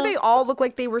 why do they all look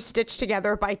like they were stitched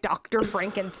together by Dr.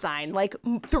 Frankenstein? Like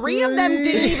 3 of them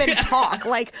didn't even talk.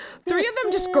 Like 3 of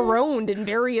them just groaned in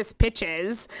various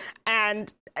pitches,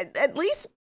 and at least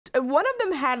one of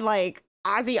them had like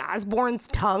Ozzy Osbourne's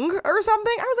tongue or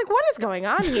something. I was like, what is going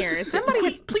on here? Is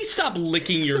somebody please stop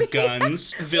licking your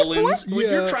guns, villains. If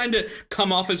you're trying to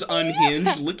come off as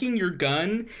unhinged, licking your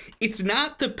gun, it's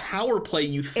not the power play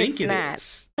you think it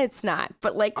is. It's not.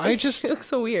 But like, it looks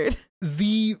so weird.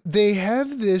 They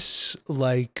have this,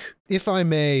 like, if I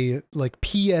may, like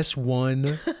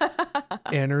PS1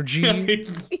 energy.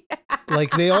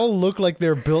 Like they all look like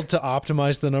they're built to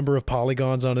optimize the number of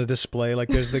polygons on a display. Like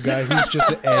there's the guy who's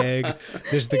just an egg.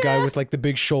 There's the guy with like the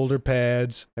big shoulder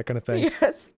pads, that kind of thing.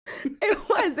 Yes, it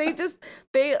was.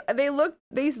 They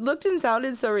looked and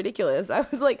sounded so ridiculous. I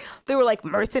was like, they were like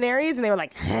mercenaries, and they were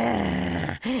like,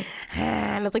 and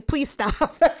I was like, please stop.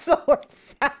 That's the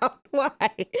worst sound. Why?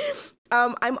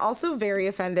 I'm also very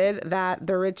offended that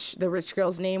the rich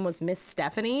girl's name was Miss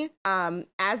Stephanie.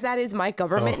 As that is my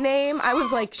government name, I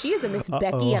was like, she is a Miss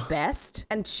Becky at best,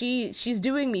 and she's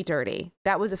doing me dirty.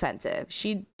 That was offensive.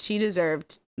 She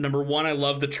deserved. Number 1, I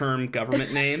love the term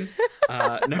government name.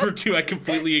 Number two, I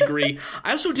completely agree.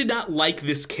 I also did not like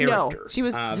this character. No, she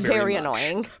was very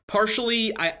annoying.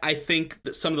 Partially, I think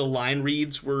that some of the line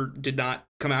reads did not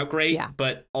come out great,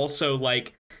 but also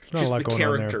like just the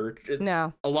character.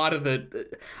 No. A lot of the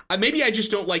maybe I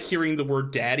just don't like hearing the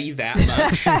word daddy that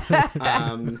much.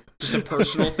 Just a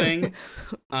personal thing.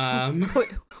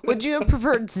 Would you have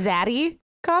preferred Zaddy,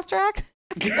 Kostrack?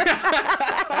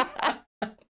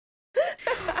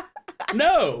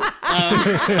 No.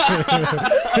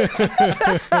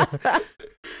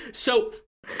 So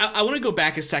I want to go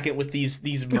back a second with these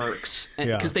mercs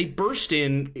because they burst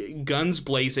in guns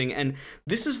blazing, and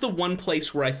this is the one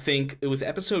place where I think with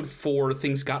episode 4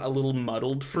 things got a little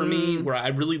muddled for me, where I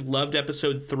really loved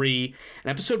episode 3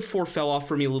 and episode 4 fell off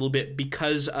for me a little bit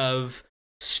because of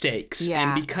stakes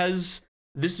and because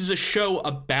this is a show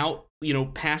about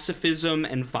pacifism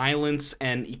and violence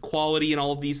and equality and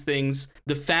all of these things.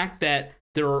 The fact that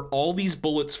there are all these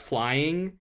bullets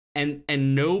flying and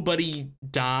nobody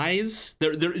dies,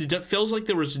 it feels like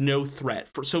there was no threat.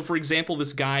 For example,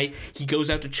 this guy, he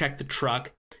goes out to check the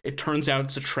truck. It turns out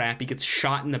it's a trap. He gets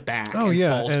shot in the back and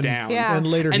falls down. Yeah. And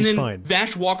later he's fine. And then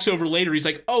Vash walks over later. He's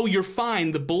like, oh, you're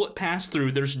fine. The bullet passed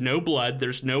through. There's no blood.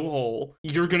 There's no hole.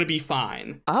 You're going to be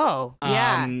fine. Oh,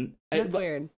 yeah. That's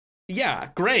weird. Yeah,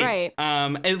 great. Right.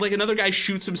 And like another guy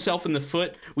shoots himself in the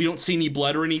foot. We don't see any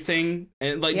blood or anything.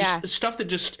 And like just stuff that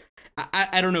just,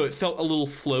 I don't know, it felt a little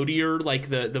floatier. Like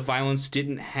the violence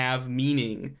didn't have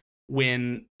meaning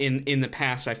when in the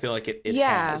past I feel like it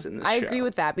has in this show. I agree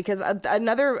with that, because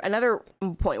another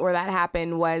point where that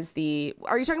happened was are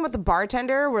you talking about the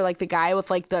bartender where like the guy with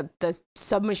like the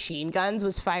submachine guns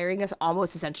was firing us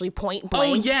almost essentially point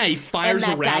blank? Oh yeah, he fires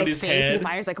and that around guy's his face, head. He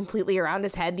fires like completely around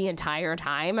his head the entire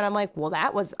time, and I'm like, well,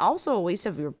 that was also a waste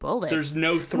of your bullets. There's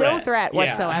no threat.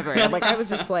 Whatsoever. Like I was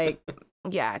just like,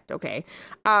 yeah, okay.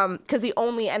 Because the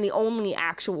only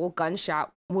actual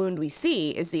gunshot wound we see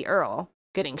is the Earl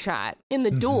getting shot in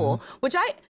the duel, which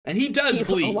and he does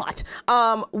bleed a lot.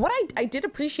 What I did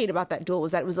appreciate about that duel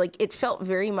was that it was like, it felt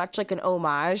very much like an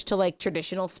homage to like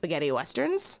traditional spaghetti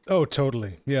westerns. Oh,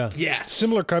 totally. Yeah. Yes.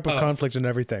 Similar type of conflict and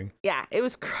everything. Yeah, it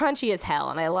was crunchy as hell,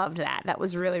 and I loved that. That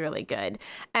was really, really good.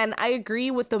 And I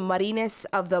agree with the muddiness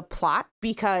of the plot,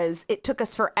 because it took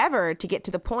us forever to get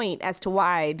to the point as to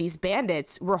why these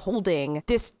bandits were holding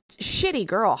this shitty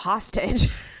girl hostage.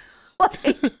 like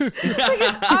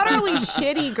it's utterly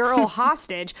shitty girl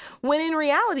hostage, when in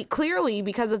reality, clearly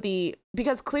the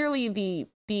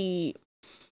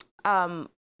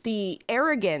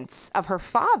arrogance of her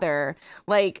father,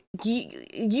 like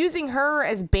using her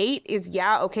as bait is,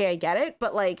 okay, I get it,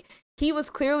 but like he was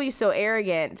clearly so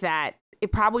arrogant that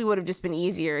it probably would have just been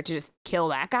easier to just kill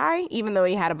that guy, even though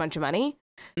he had a bunch of money.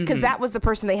 Because that was the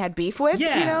person they had beef with,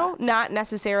 not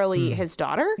necessarily his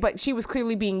daughter. But she was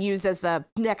clearly being used as the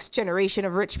next generation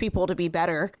of rich people to be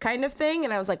better kind of thing.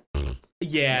 And I was like,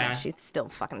 yeah, she's still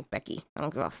fucking Becky. I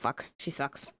don't give a fuck. She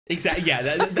sucks. Exactly. Yeah,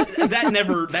 that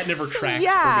never tracks for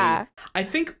me. I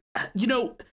think,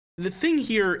 the thing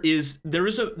here is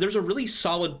there's a really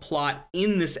solid plot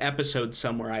in this episode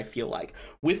somewhere, I feel like,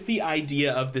 with the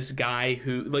idea of this guy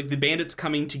who, like, the bandits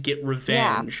coming to get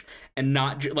revenge and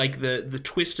not like the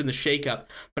twist and the shakeup.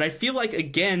 But I feel like,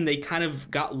 again, they kind of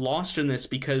got lost in this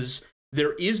because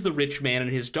there is the rich man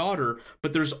and his daughter,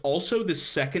 but there's also this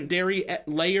secondary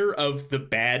layer of the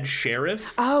bad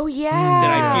sheriff. Oh, yeah.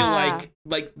 That I feel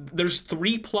like there's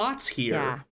 3 plots here.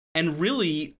 Yeah. And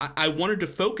really, I wanted to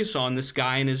focus on this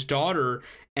guy and his daughter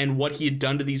and what he had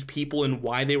done to these people and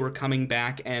why they were coming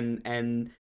back,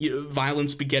 and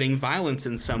violence begetting violence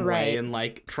in some way, and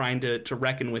like trying to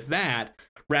reckon with that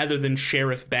rather than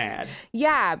Sheriff Bad.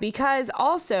 Yeah, because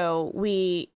also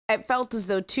it felt as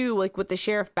though too, like with the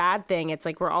Sheriff Bad thing, it's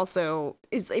like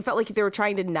it felt like they were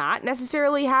trying to not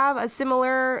necessarily have a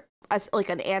similar, like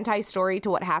an anti-story to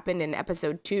what happened in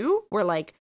episode 2, where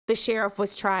like the sheriff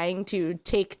was trying to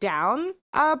take down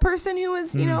a person who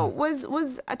was,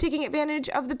 was taking advantage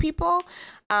of the people,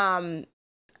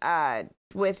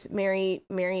 with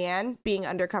Marianne being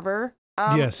undercover.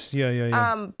 Yes.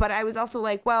 Yeah. But I was also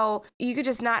like, well, you could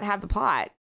just not have the plot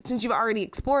since you've already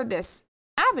explored this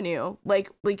avenue.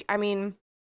 I mean,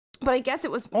 but I guess it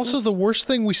was also the worst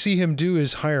thing we see him do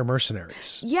is hire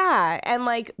mercenaries. Yeah. And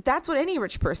like, that's what any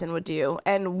rich person would do.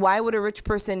 And why would a rich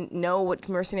person know what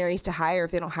mercenaries to hire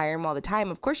if they don't hire them all the time?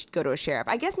 Of course you'd go to a sheriff.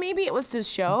 I guess maybe it was to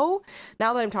show,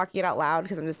 now that I'm talking it out loud,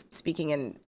 because I'm just speaking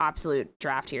in absolute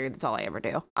draft here. That's all I ever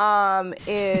do.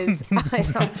 Is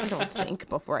I don't think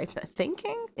before I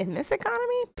thinking in this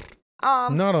economy.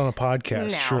 Not on a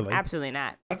podcast, no, surely. Absolutely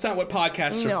not. That's not what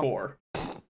podcasts are for.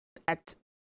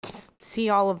 See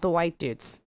all of the white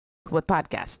dudes with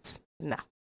podcasts.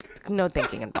 no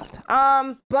thinking involved.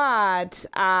 But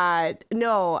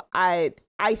no, I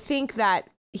think that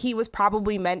he was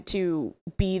probably meant to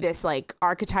be this like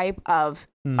archetype of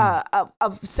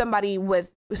somebody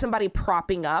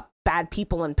propping up bad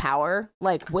people in power,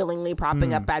 like willingly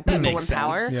propping up bad people in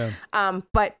power. Yeah.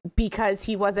 But because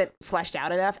he wasn't fleshed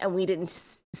out enough and we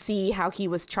didn't see how he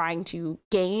was trying to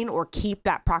gain or keep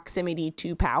that proximity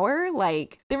to power,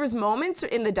 like there was moments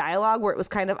in the dialogue where it was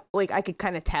kind of like I could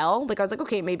kind of tell, like I was like,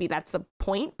 okay, maybe that's the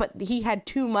point, but he had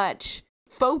too much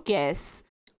focus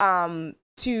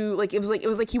to like it was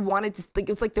like he wanted to, like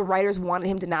it was like the writers wanted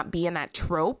him to not be in that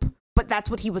trope, but that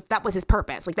was his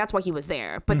purpose, like that's why he was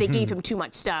there, but they gave him too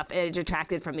much stuff and it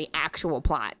detracted from the actual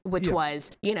plot, which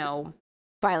was, you know,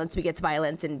 violence begets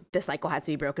violence and the cycle has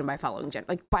to be broken by following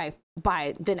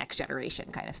by the next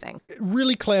generation kind of thing.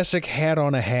 Really classic hat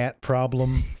on a hat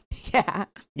problem.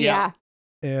 Yeah.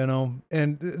 You know,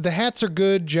 and the hats are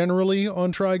good generally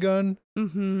on Trigun.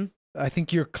 Mm-hmm. I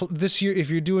think this year, if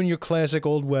you're doing your classic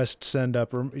Old West send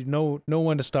up, know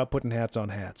when to stop putting hats on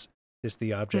hats. Is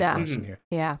the object lesson here.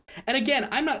 Yeah. And again,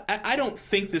 I don't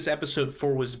think this episode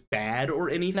 4 was bad or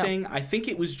anything. No. I think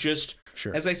it was just,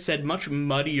 as I said, much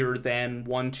muddier than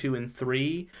 1, 2, and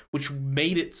 3, which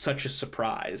made it such a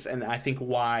surprise. And I think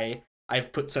why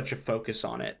I've put such a focus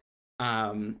on it.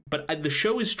 But the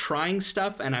show is trying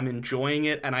stuff and I'm enjoying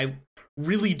it. And I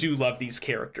really do love these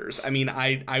characters. I mean,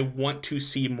 I want to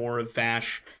see more of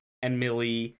Vash and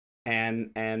Millie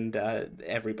and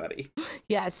everybody.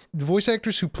 Yes. The voice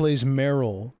actress who plays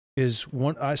Meryl is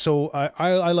one.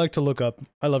 I like to look up.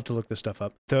 I love to look this stuff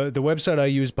up. The website I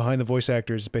use behind the voice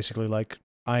actors is basically like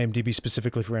IMDb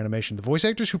specifically for animation. The voice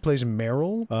actress who plays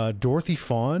Meryl, Dorothy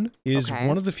Fawn, is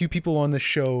one of the few people on this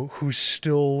show who's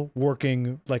still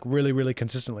working like really, really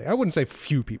consistently. I wouldn't say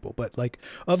few people, but like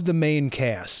of the main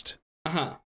cast.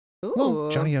 Ooh. Well,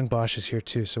 Johnny Young Bosch is here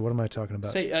too. So what am I talking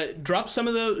about? Say, drop some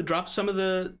of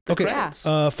the credits.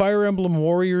 Fire Emblem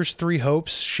Warriors 3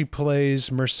 Hopes. She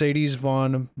plays Mercedes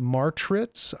von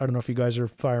Martritz. I don't know if you guys are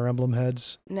Fire Emblem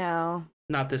heads. No.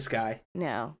 Not this guy.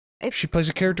 No. She plays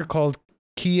a character called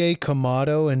Kie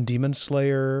Kamado in Demon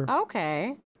Slayer.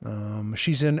 Okay.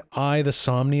 She's in the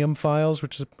Somnium Files,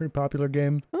 which is a pretty popular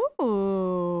game.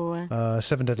 Ooh.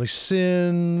 7 Deadly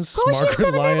Sins. Who was she in Margaret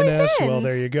 7 Deadly Lioness. Sins? Well,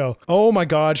 there you go. Oh my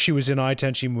God, she was in I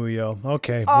Tenchi Muyo.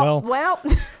 Okay, well,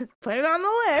 put it on the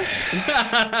list.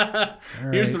 Right.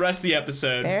 Here's the rest of the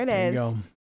episode. There it There is. you go.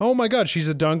 Oh my God, she's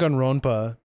a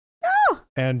Danganronpa. Oh.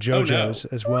 And JoJo's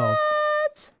as well.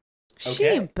 What?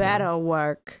 Okay. She better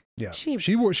work. Yeah, she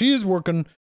is working.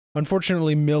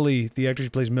 Unfortunately, Millie, the actress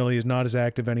who plays Millie, is not as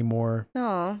active anymore.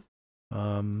 Oh.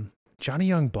 Johnny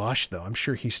Young Bosch, though, I'm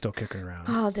sure he's still kicking around.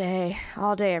 All day,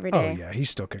 every day. Oh yeah,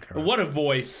 he's still kicking around. What a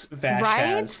voice Vash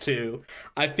has too.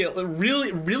 I feel it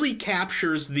really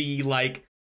captures the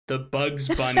Bugs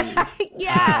Bunny.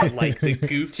 Yeah. Like the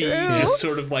goofy, just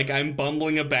sort of like I'm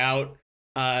bumbling about,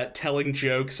 telling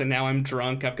jokes, and now I'm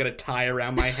drunk. I've got a tie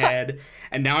around my head,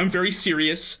 and now I'm very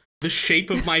serious. The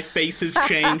shape of my face has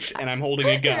changed, and I'm holding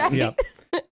a gun. Yep.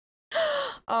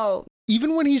 Oh.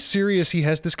 Even when he's serious, he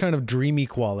has this kind of dreamy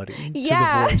quality to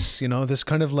the voice. You know, this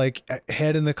kind of like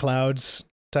head in the clouds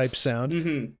type sound.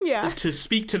 Mm-hmm. Yeah. To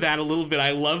speak to that a little bit,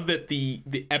 I love that the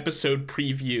episode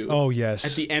preview. Oh yes.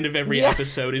 At the end of every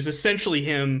episode is essentially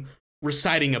him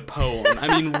reciting a poem.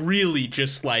 I mean, really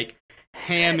just like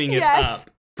hamming it up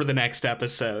for the next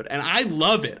episode, and I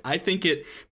love it. I think it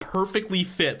perfectly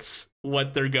fits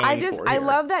what they're going for. I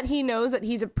love that he knows that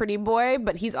he's a pretty boy,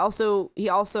 but he also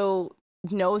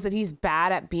knows that he's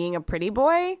bad at being a pretty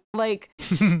boy. Like,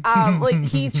 like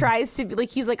he tries to be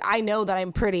like, he's like, I know that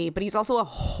I'm pretty, but he's also a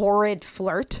horrid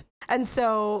flirt. And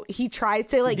so he tries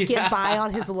to like get by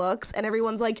on his looks, and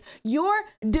everyone's like, you're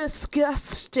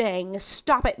disgusting.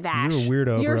 Stop it, Vash. You're a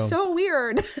weirdo, You're bro. so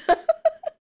weird.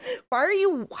 Why are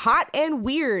you hot and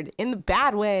weird in the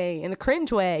bad way, in the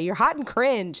cringe way? You're hot and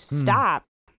cringe. Stop.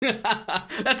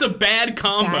 That's a bad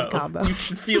combo. You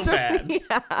should feel bad.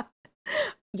 Yeah.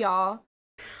 Y'all.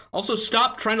 Also,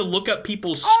 stop trying to look up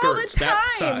people's skirts. All the time.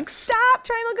 That sucks. Stop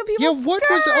trying to look at people's skirts.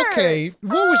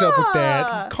 What was up with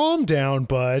that? Calm down,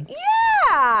 bud.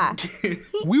 Yeah.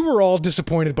 We were all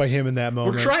disappointed by him in that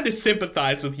moment. We're trying to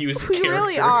sympathize with you as a character. We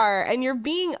really are. And you're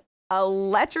being a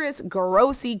lecherous,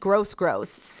 gross.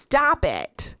 Stop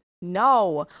it.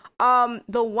 No.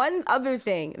 The one other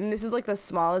thing, and this is like the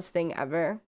smallest thing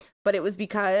ever, but it was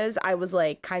because I was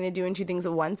like kind of doing two things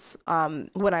at once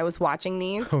when I was watching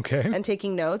these and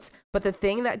taking notes. But the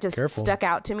thing that just stuck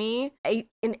out to me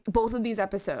in both of these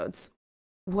episodes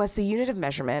was the unit of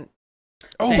measurement.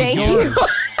 Oh, thank you.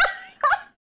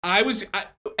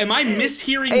 Am I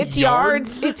mishearing? It's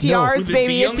yards. It's No. yards, With a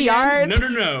baby. D on It's the end?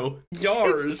 yards. No.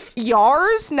 Yars.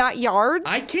 Yars, not yards.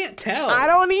 I can't tell. I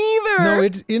don't either. No,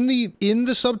 it's in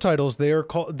the subtitles. They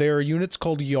are units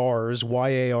called YARS,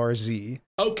 YARZ.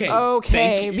 Okay. Okay,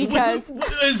 thank you. because-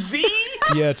 A Z?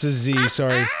 Yeah, it's a Z.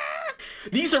 Sorry.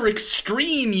 These are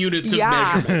extreme units of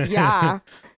yeah, measurement. yeah.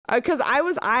 Because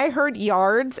I heard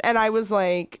yards, and I was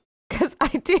like, because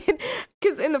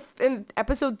in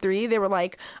episode 3 they were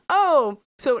like, oh,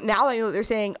 so now I know that they're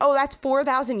saying, oh, that's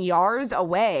 4,000 yards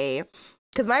away.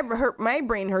 Because my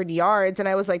brain heard yards, and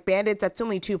I was like, bandits, that's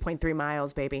only 2.3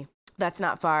 miles, baby. That's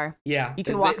not far. Yeah. You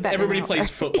can walk that. Everybody in an plays hour.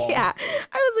 football. Yeah.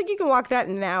 I was like, you can walk that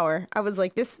in an hour. I was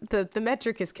like, the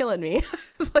metric is killing me. I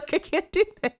was like, I can't do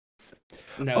this.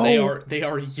 No, they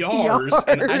are yars,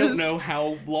 and I don't know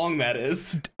how long that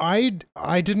is. I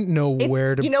didn't know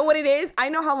where to. You know what it is? I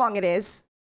know how long it is.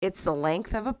 It's the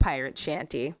length of a pirate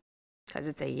shanty. Because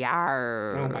it's a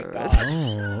yard. Oh my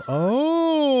god.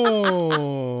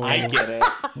 Oh. I get it.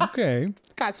 Okay.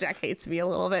 God, Jack hates me a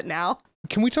little bit now.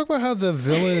 Can we talk about how the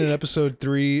villain in episode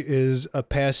 3 is a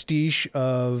pastiche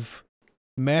of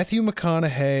Matthew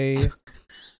McConaughey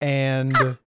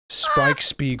and Spike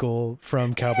Spiegel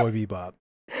from Cowboy Bebop?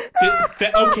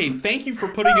 Okay, thank you for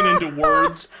putting it into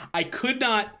words. I could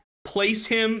not place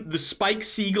him. The Spike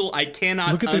Spiegel, I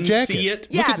cannot Look at the unsee jacket. it.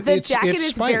 Yeah, at- the it's jacket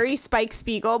is Spike. very Spike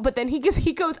Spiegel, but then he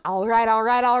goes, all right,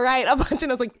 a bunch,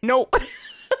 and I was like, nope.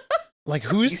 Like,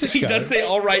 who is this He guy? does say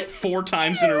 "all right" 4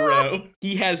 times in a row.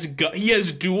 He has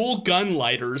dual gun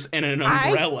lighters and an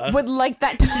umbrella. I would like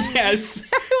that. Yes.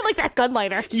 I would like that gun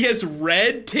lighter. He has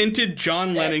red tinted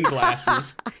John Lennon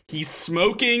glasses. He's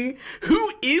smoking.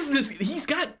 Who is this? He's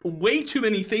got way too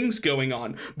many things going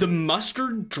on. The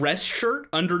mustard dress shirt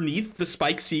underneath the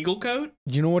Spike Spiegel coat.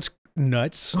 You know what's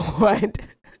nuts? What?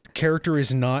 Character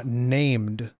is not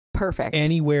named Perfect.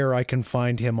 anywhere I can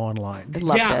find him online. I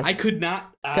love yeah, this. I could not.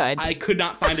 Good. I could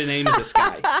not find a name of this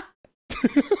guy.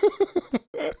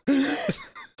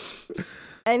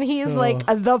 And he's like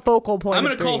the focal point. I'm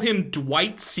going to call him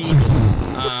Dwight Siegel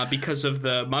because of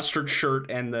the mustard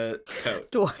shirt and the coat.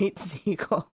 Dwight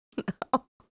Siegel. No.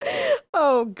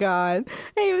 Oh God,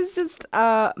 it was just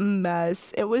a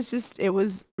mess. It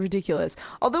was ridiculous.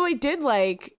 Although I did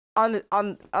like on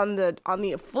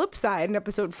the flip side in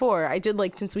episode 4, I did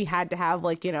like, since we had to have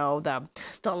like, you know, the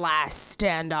last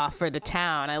standoff for the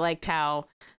town. I liked how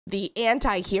the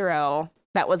anti-hero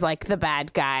that was like the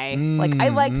bad guy. Like I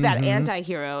liked that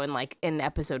anti-hero in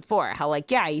episode 4. How like,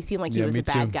 yeah, he seemed like he was a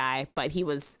bad guy, but he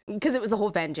was, because it was the whole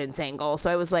vengeance angle. So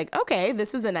I was like, okay,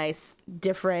 this is a nice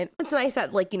different. It's nice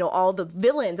that like, you know, all the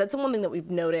villains, that's the one thing that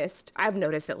we've noticed. I've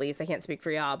noticed, at least, I can't speak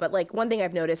for y'all, but like one thing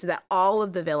I've noticed is that all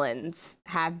of the villains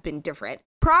have been different.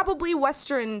 Probably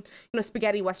Western, you know,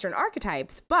 spaghetti Western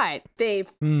archetypes, but they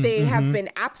have been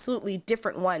absolutely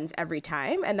different ones every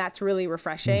time, and that's really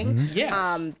refreshing.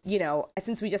 Yes. You know,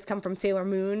 since we just come from Sailor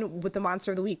Moon with the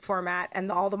Monster of the Week format,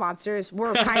 and all the monsters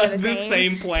were kind of the The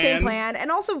same same plan.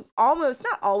 and also almost,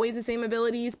 not always the same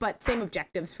abilities, but same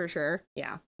objectives for sure.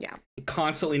 Yeah.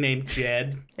 Constantly named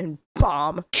Jed. And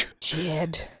Bomb,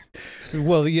 Jed.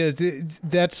 Well, yeah,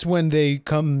 that's when they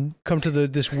come to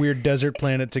this weird desert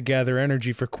planet to gather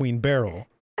energy for Queen Beryl.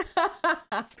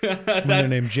 When they're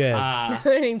named Jed.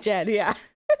 Their name Jed. Yeah.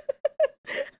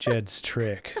 Jed's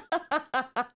trick.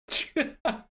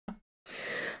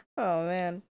 Oh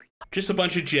man. Just a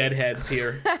bunch of Jed heads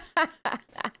here.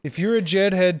 If you're a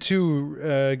Jed head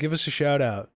too, give us a shout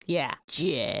out. Yeah.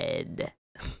 Jed.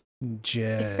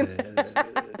 Jed.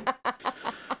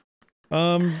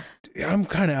 I'm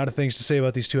kind of out of things to say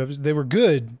about these 2 episodes. They were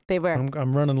good. They were.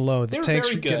 I'm running low. The They were tanks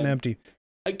very are getting good. empty.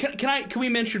 Can we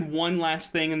mention one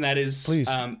last thing, and that is Please.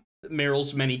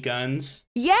 Meryl's many guns.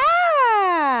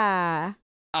 Yeah.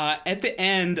 At the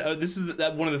end, this is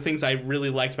one of the things I really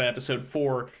liked about episode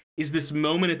 4 is this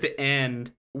moment at the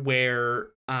end where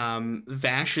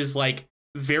Vash is like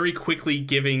very quickly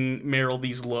giving Meryl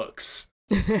these looks.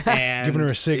 And Giving her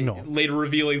a signal. later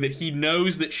revealing that he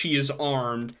knows that she is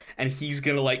armed and he's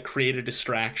gonna like create a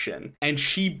distraction. And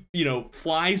she, you know,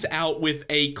 flies out with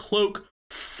a cloak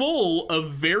full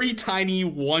of very tiny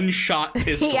one-shot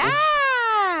pistols.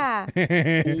 Yeah.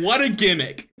 What a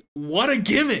gimmick. What a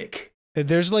gimmick.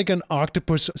 There's like an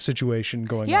octopus situation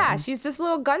going on. Yeah, she's just a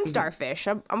little gun starfish.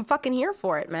 I'm fucking here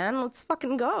for it, man. Let's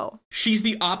fucking go. She's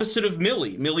the opposite of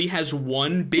Millie. Millie has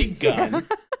one big gun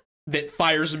that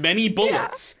fires many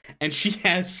bullets, and she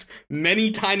has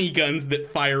many tiny guns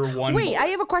that fire one Wait, bullet. I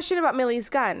have a question about Millie's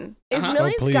gun. Is Uh-huh.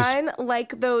 Millie's Oh, please. gun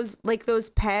like those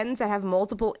pens that have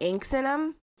multiple inks in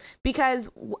them? because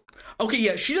Okay,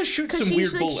 yeah, she does shoot because some she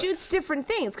weird like bullets. shoots different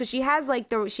things because she had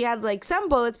like some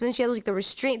bullets, but then she has like the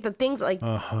restraint, the things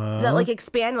that like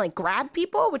expand and like grab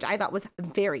people, which I thought was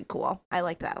very cool. I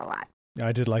liked that a lot.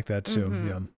 I did like that too. Mm-hmm.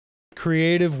 Yeah.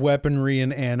 Creative weaponry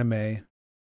in anime.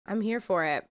 I'm here for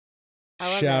it. I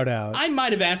love Shout it. out. I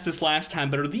might have asked this last time,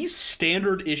 but are these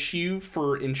standard issue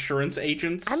for insurance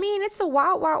agents? I mean, it's the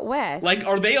Wild Wild West. Like,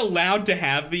 are they allowed to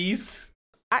have these?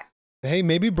 Hey,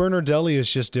 maybe Bernardelli is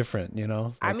just different, you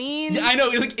know? I mean, Yeah, I know.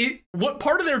 Like, what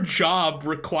part of their job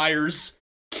requires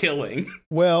killing?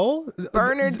 Well,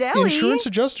 Bernardelli insurance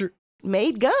adjuster.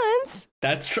 made guns.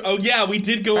 That's true. Oh yeah, we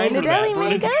did go over that. Bernardelli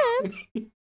made guns.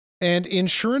 And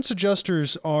insurance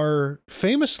adjusters are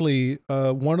famously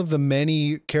one of the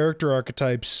many character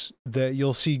archetypes that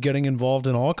you'll see getting involved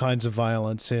in all kinds of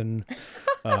violence in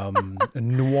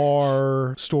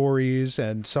noir stories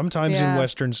and sometimes in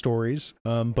Western stories.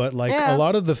 But like a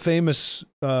lot of the famous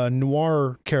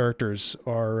noir characters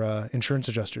are insurance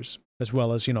adjusters, as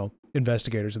well as, you know,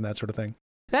 investigators and that sort of thing.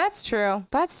 That's true.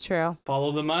 That's true.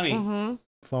 Follow the money. Mm-hmm.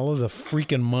 Follow the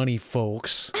freaking money,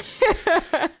 folks.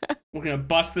 We're gonna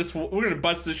bust this. We're gonna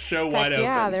bust this show wide open.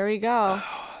 Yeah, there we go.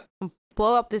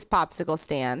 Blow up this popsicle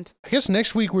stand. I guess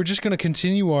next week we're just going to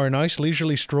continue our nice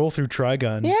leisurely stroll through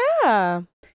Trigun. Yeah.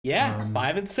 Yeah,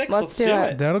 5 and 6. let's Let's do do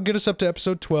it. it. That'll get us up to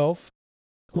episode 12.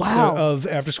 Wow. Of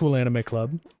After School Anime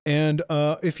Club. And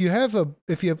if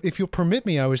you'll permit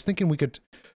me, I was thinking we could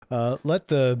let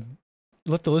the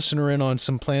listener in on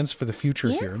some plans for the future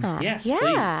here. Yes, Yeah.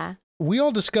 please. We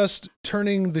all discussed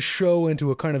turning the show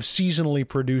into a kind of seasonally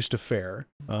produced affair,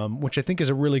 which I think is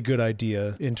a really good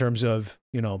idea in terms of,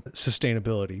 you know,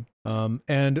 sustainability.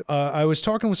 And I was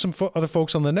talking with some other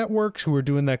folks on the network who are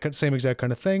doing that same exact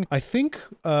kind of thing. I think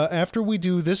after we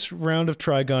do this round of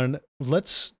Trigun,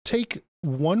 let's take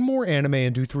one more anime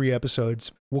and do 3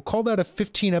 episodes. We'll call that a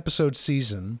 15-episode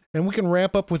season, and we can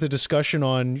wrap up with a discussion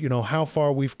on, you know, how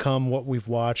far we've come, what we've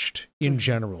watched in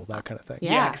general, that kind of thing.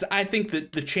 Yeah, because I think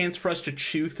that the chance for us to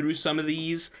chew through some of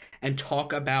these and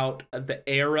talk about the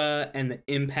era and the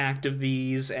impact of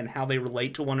these and how they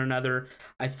relate to one another,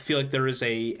 I feel like there is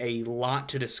a lot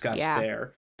to discuss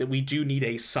there that we do need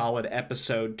a solid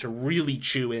episode to really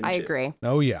chew into. I agree.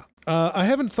 Oh, yeah. I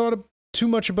haven't thought too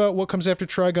much about what comes after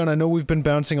Trigun. I know we've been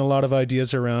bouncing a lot of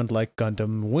ideas around, like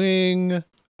Gundam Wing.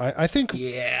 I think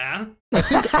I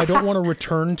don't want to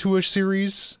return to a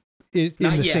series in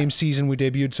the same season we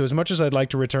debuted. So as much as I'd like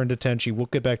to return to Tenchi, we'll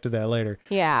get back to that later.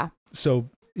 Yeah. So,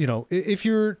 you know, if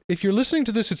you're listening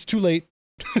to this, it's too late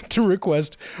to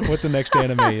request what the next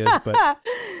anime is. But,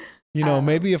 you know,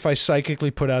 maybe if I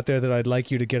psychically put out there that I'd like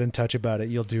you to get in touch about it,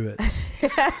 you'll do it.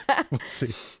 We'll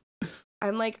see.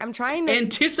 I'm trying to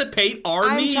anticipate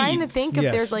our needs. I'm trying to think if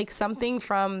there's like something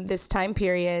from this time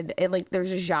period.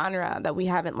 There's a genre that we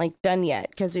haven't like done yet,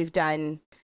 because we've done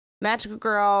Magical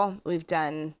Girl. We've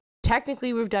done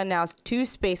now 2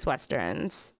 space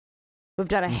westerns. We've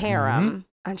done a harem.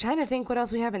 I'm trying to think what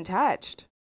else we haven't touched,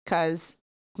 because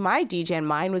my DJ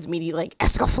mine was immediately like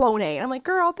Escaflowne. And I'm like,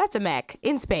 girl, that's a mech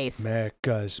in space.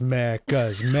 Mechas.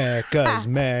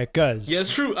 Yeah,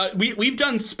 it's true. We've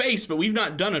done space, but we've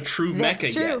not done a true That's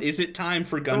mecha true. yet. Is it time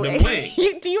for Gundam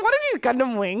Wing? Do you want to do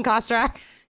Gundam Wing, Kostrak?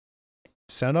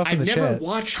 Sound off in I've the never chat.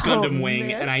 watched Gundam Wing,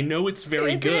 man. and I know it's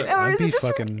very good.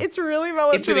 It's really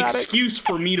melodramatic. It's an excuse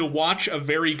for me to watch a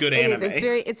very good anime.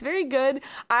 It's very good.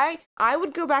 I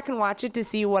would go back and watch it to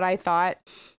see what I thought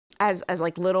as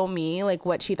like little me, like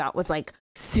what she thought was like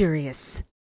serious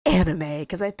anime,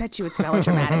 because I bet you it's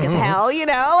melodramatic as hell, you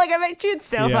know? Like I bet you it's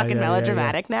so fucking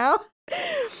melodramatic now.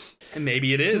 And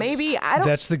maybe it is. Maybe I don't.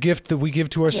 That's the gift that we give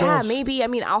to ourselves. Yeah, maybe. I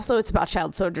mean, also it's about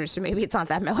child soldiers, so maybe it's not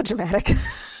that melodramatic.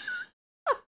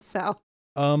 So.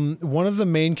 One of the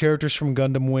main characters from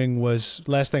Gundam Wing was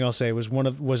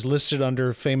was listed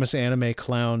under famous anime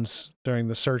clowns during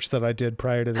the search that I did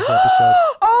prior to this episode.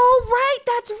 Oh, right,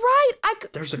 that's right.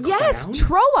 There's a clown? Yes,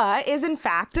 Troa is in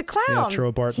fact a clown. Yeah,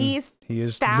 Troa Barton. He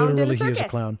is found in a circus. He is a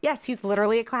clown. Yes, he's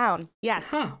literally a clown. Yes.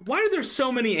 Huh? Why are there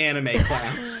so many anime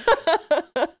clowns?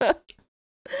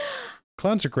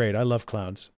 Clowns are great. I love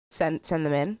clowns. Send them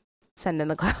in. Send in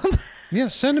the clowns. Yeah,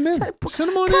 send them in. Send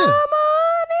them on in. Come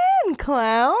on in,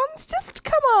 clowns. Just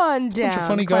come on down. Bunch of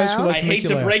funny guys who clowns. like I hate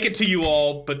to break it to you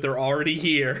all, but they're already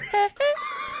here.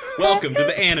 Welcome to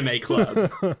the Anime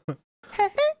Club.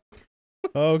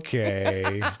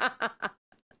 Okay. All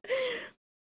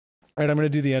right, I'm going to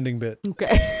do the ending bit.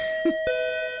 Okay.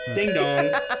 Ding dong.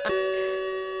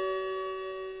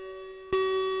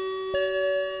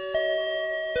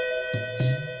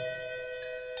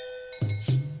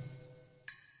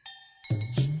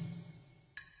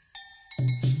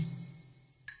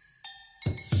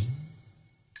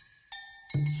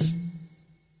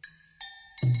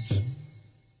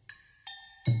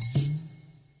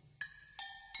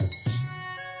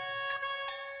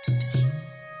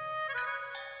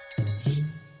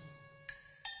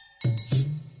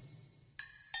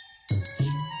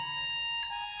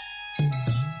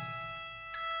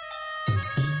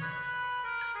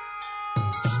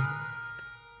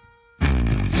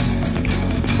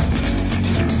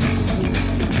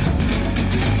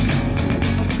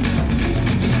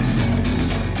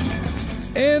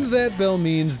 And that bell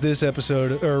means this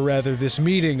episode, or rather this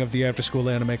meeting of the After School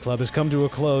Anime Club has come to a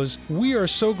close. We are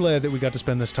so glad that we got to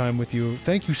spend this time with you.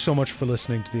 Thank you so much for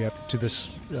listening to this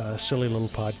silly little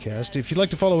podcast. If you'd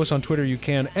like to follow us on Twitter, you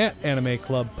can at Anime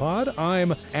Club Pod.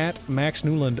 I'm at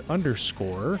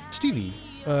MaxNewland_. Stevie,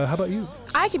 how about you?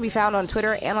 I can be found on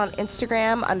Twitter and on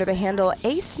Instagram under the handle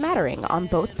ASmattering on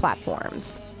both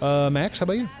platforms. Max, how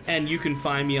about you? And you can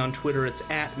find me on Twitter. It's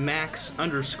at Max_attacks,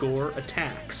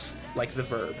 like the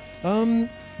verb.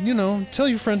 Tell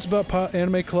your friends about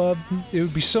Anime Club. It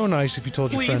would be so nice if you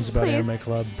told your friends about Anime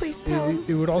Club. Please tell them.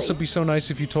 It would also be so nice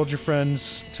if you told your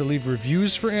friends to leave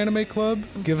reviews for Anime Club.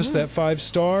 Give us that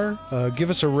 5-star.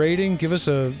 Give us a rating. Give us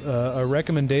a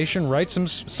recommendation. Write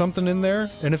something in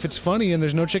there. And if it's funny and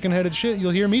there's no chicken-headed shit,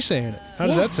 you'll hear me saying it. How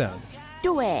does that sound?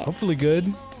 Do it. Hopefully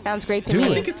good. Sounds great to me.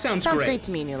 I think it sounds great. Sounds great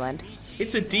to me, Newland.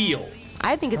 It's a deal.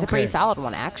 I think it's a Okay. pretty solid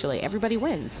one, actually. Everybody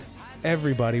wins.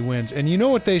 Everybody wins. And you know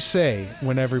what they say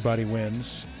when everybody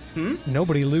wins?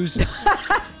 Nobody loses.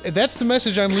 That's the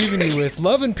message I'm leaving you with.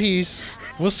 Love and peace.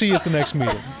 We'll see you at the next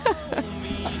meeting.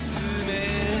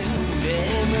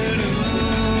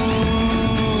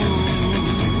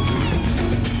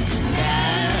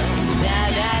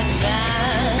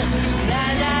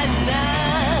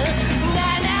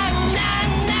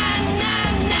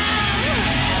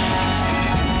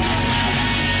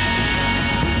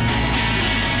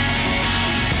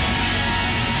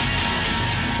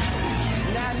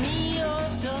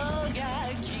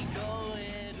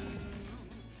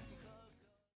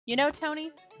 You know,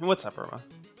 Tony, What's up, Roma?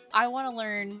 I want to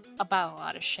learn about a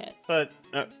lot of shit. But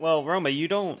Roma, you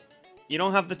don't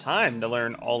have the time to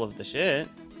learn all of the shit.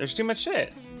 There's too much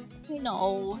shit. I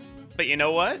know. But you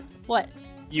know what? What?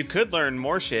 You could learn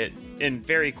more shit in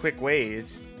very quick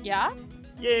ways. Yeah?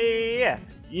 Yeah.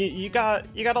 You got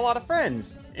a lot of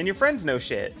friends, and your friends know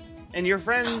shit. And your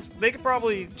friends, they could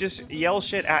probably just yell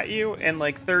shit at you in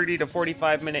like 30 to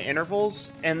 45 minute intervals,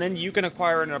 and then you can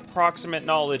acquire an approximate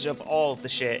knowledge of all of the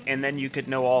shit, and then you could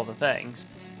know all the things.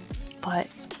 But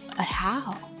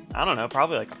how? I don't know,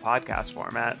 probably like a podcast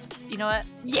format. You know what?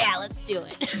 Yeah, let's do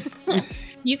it.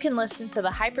 You can listen to the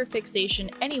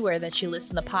Hyperfixation anywhere that you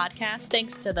listen to podcasts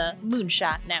thanks to the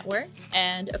Moonshot Network,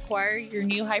 and acquire your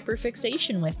new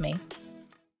Hyperfixation with me.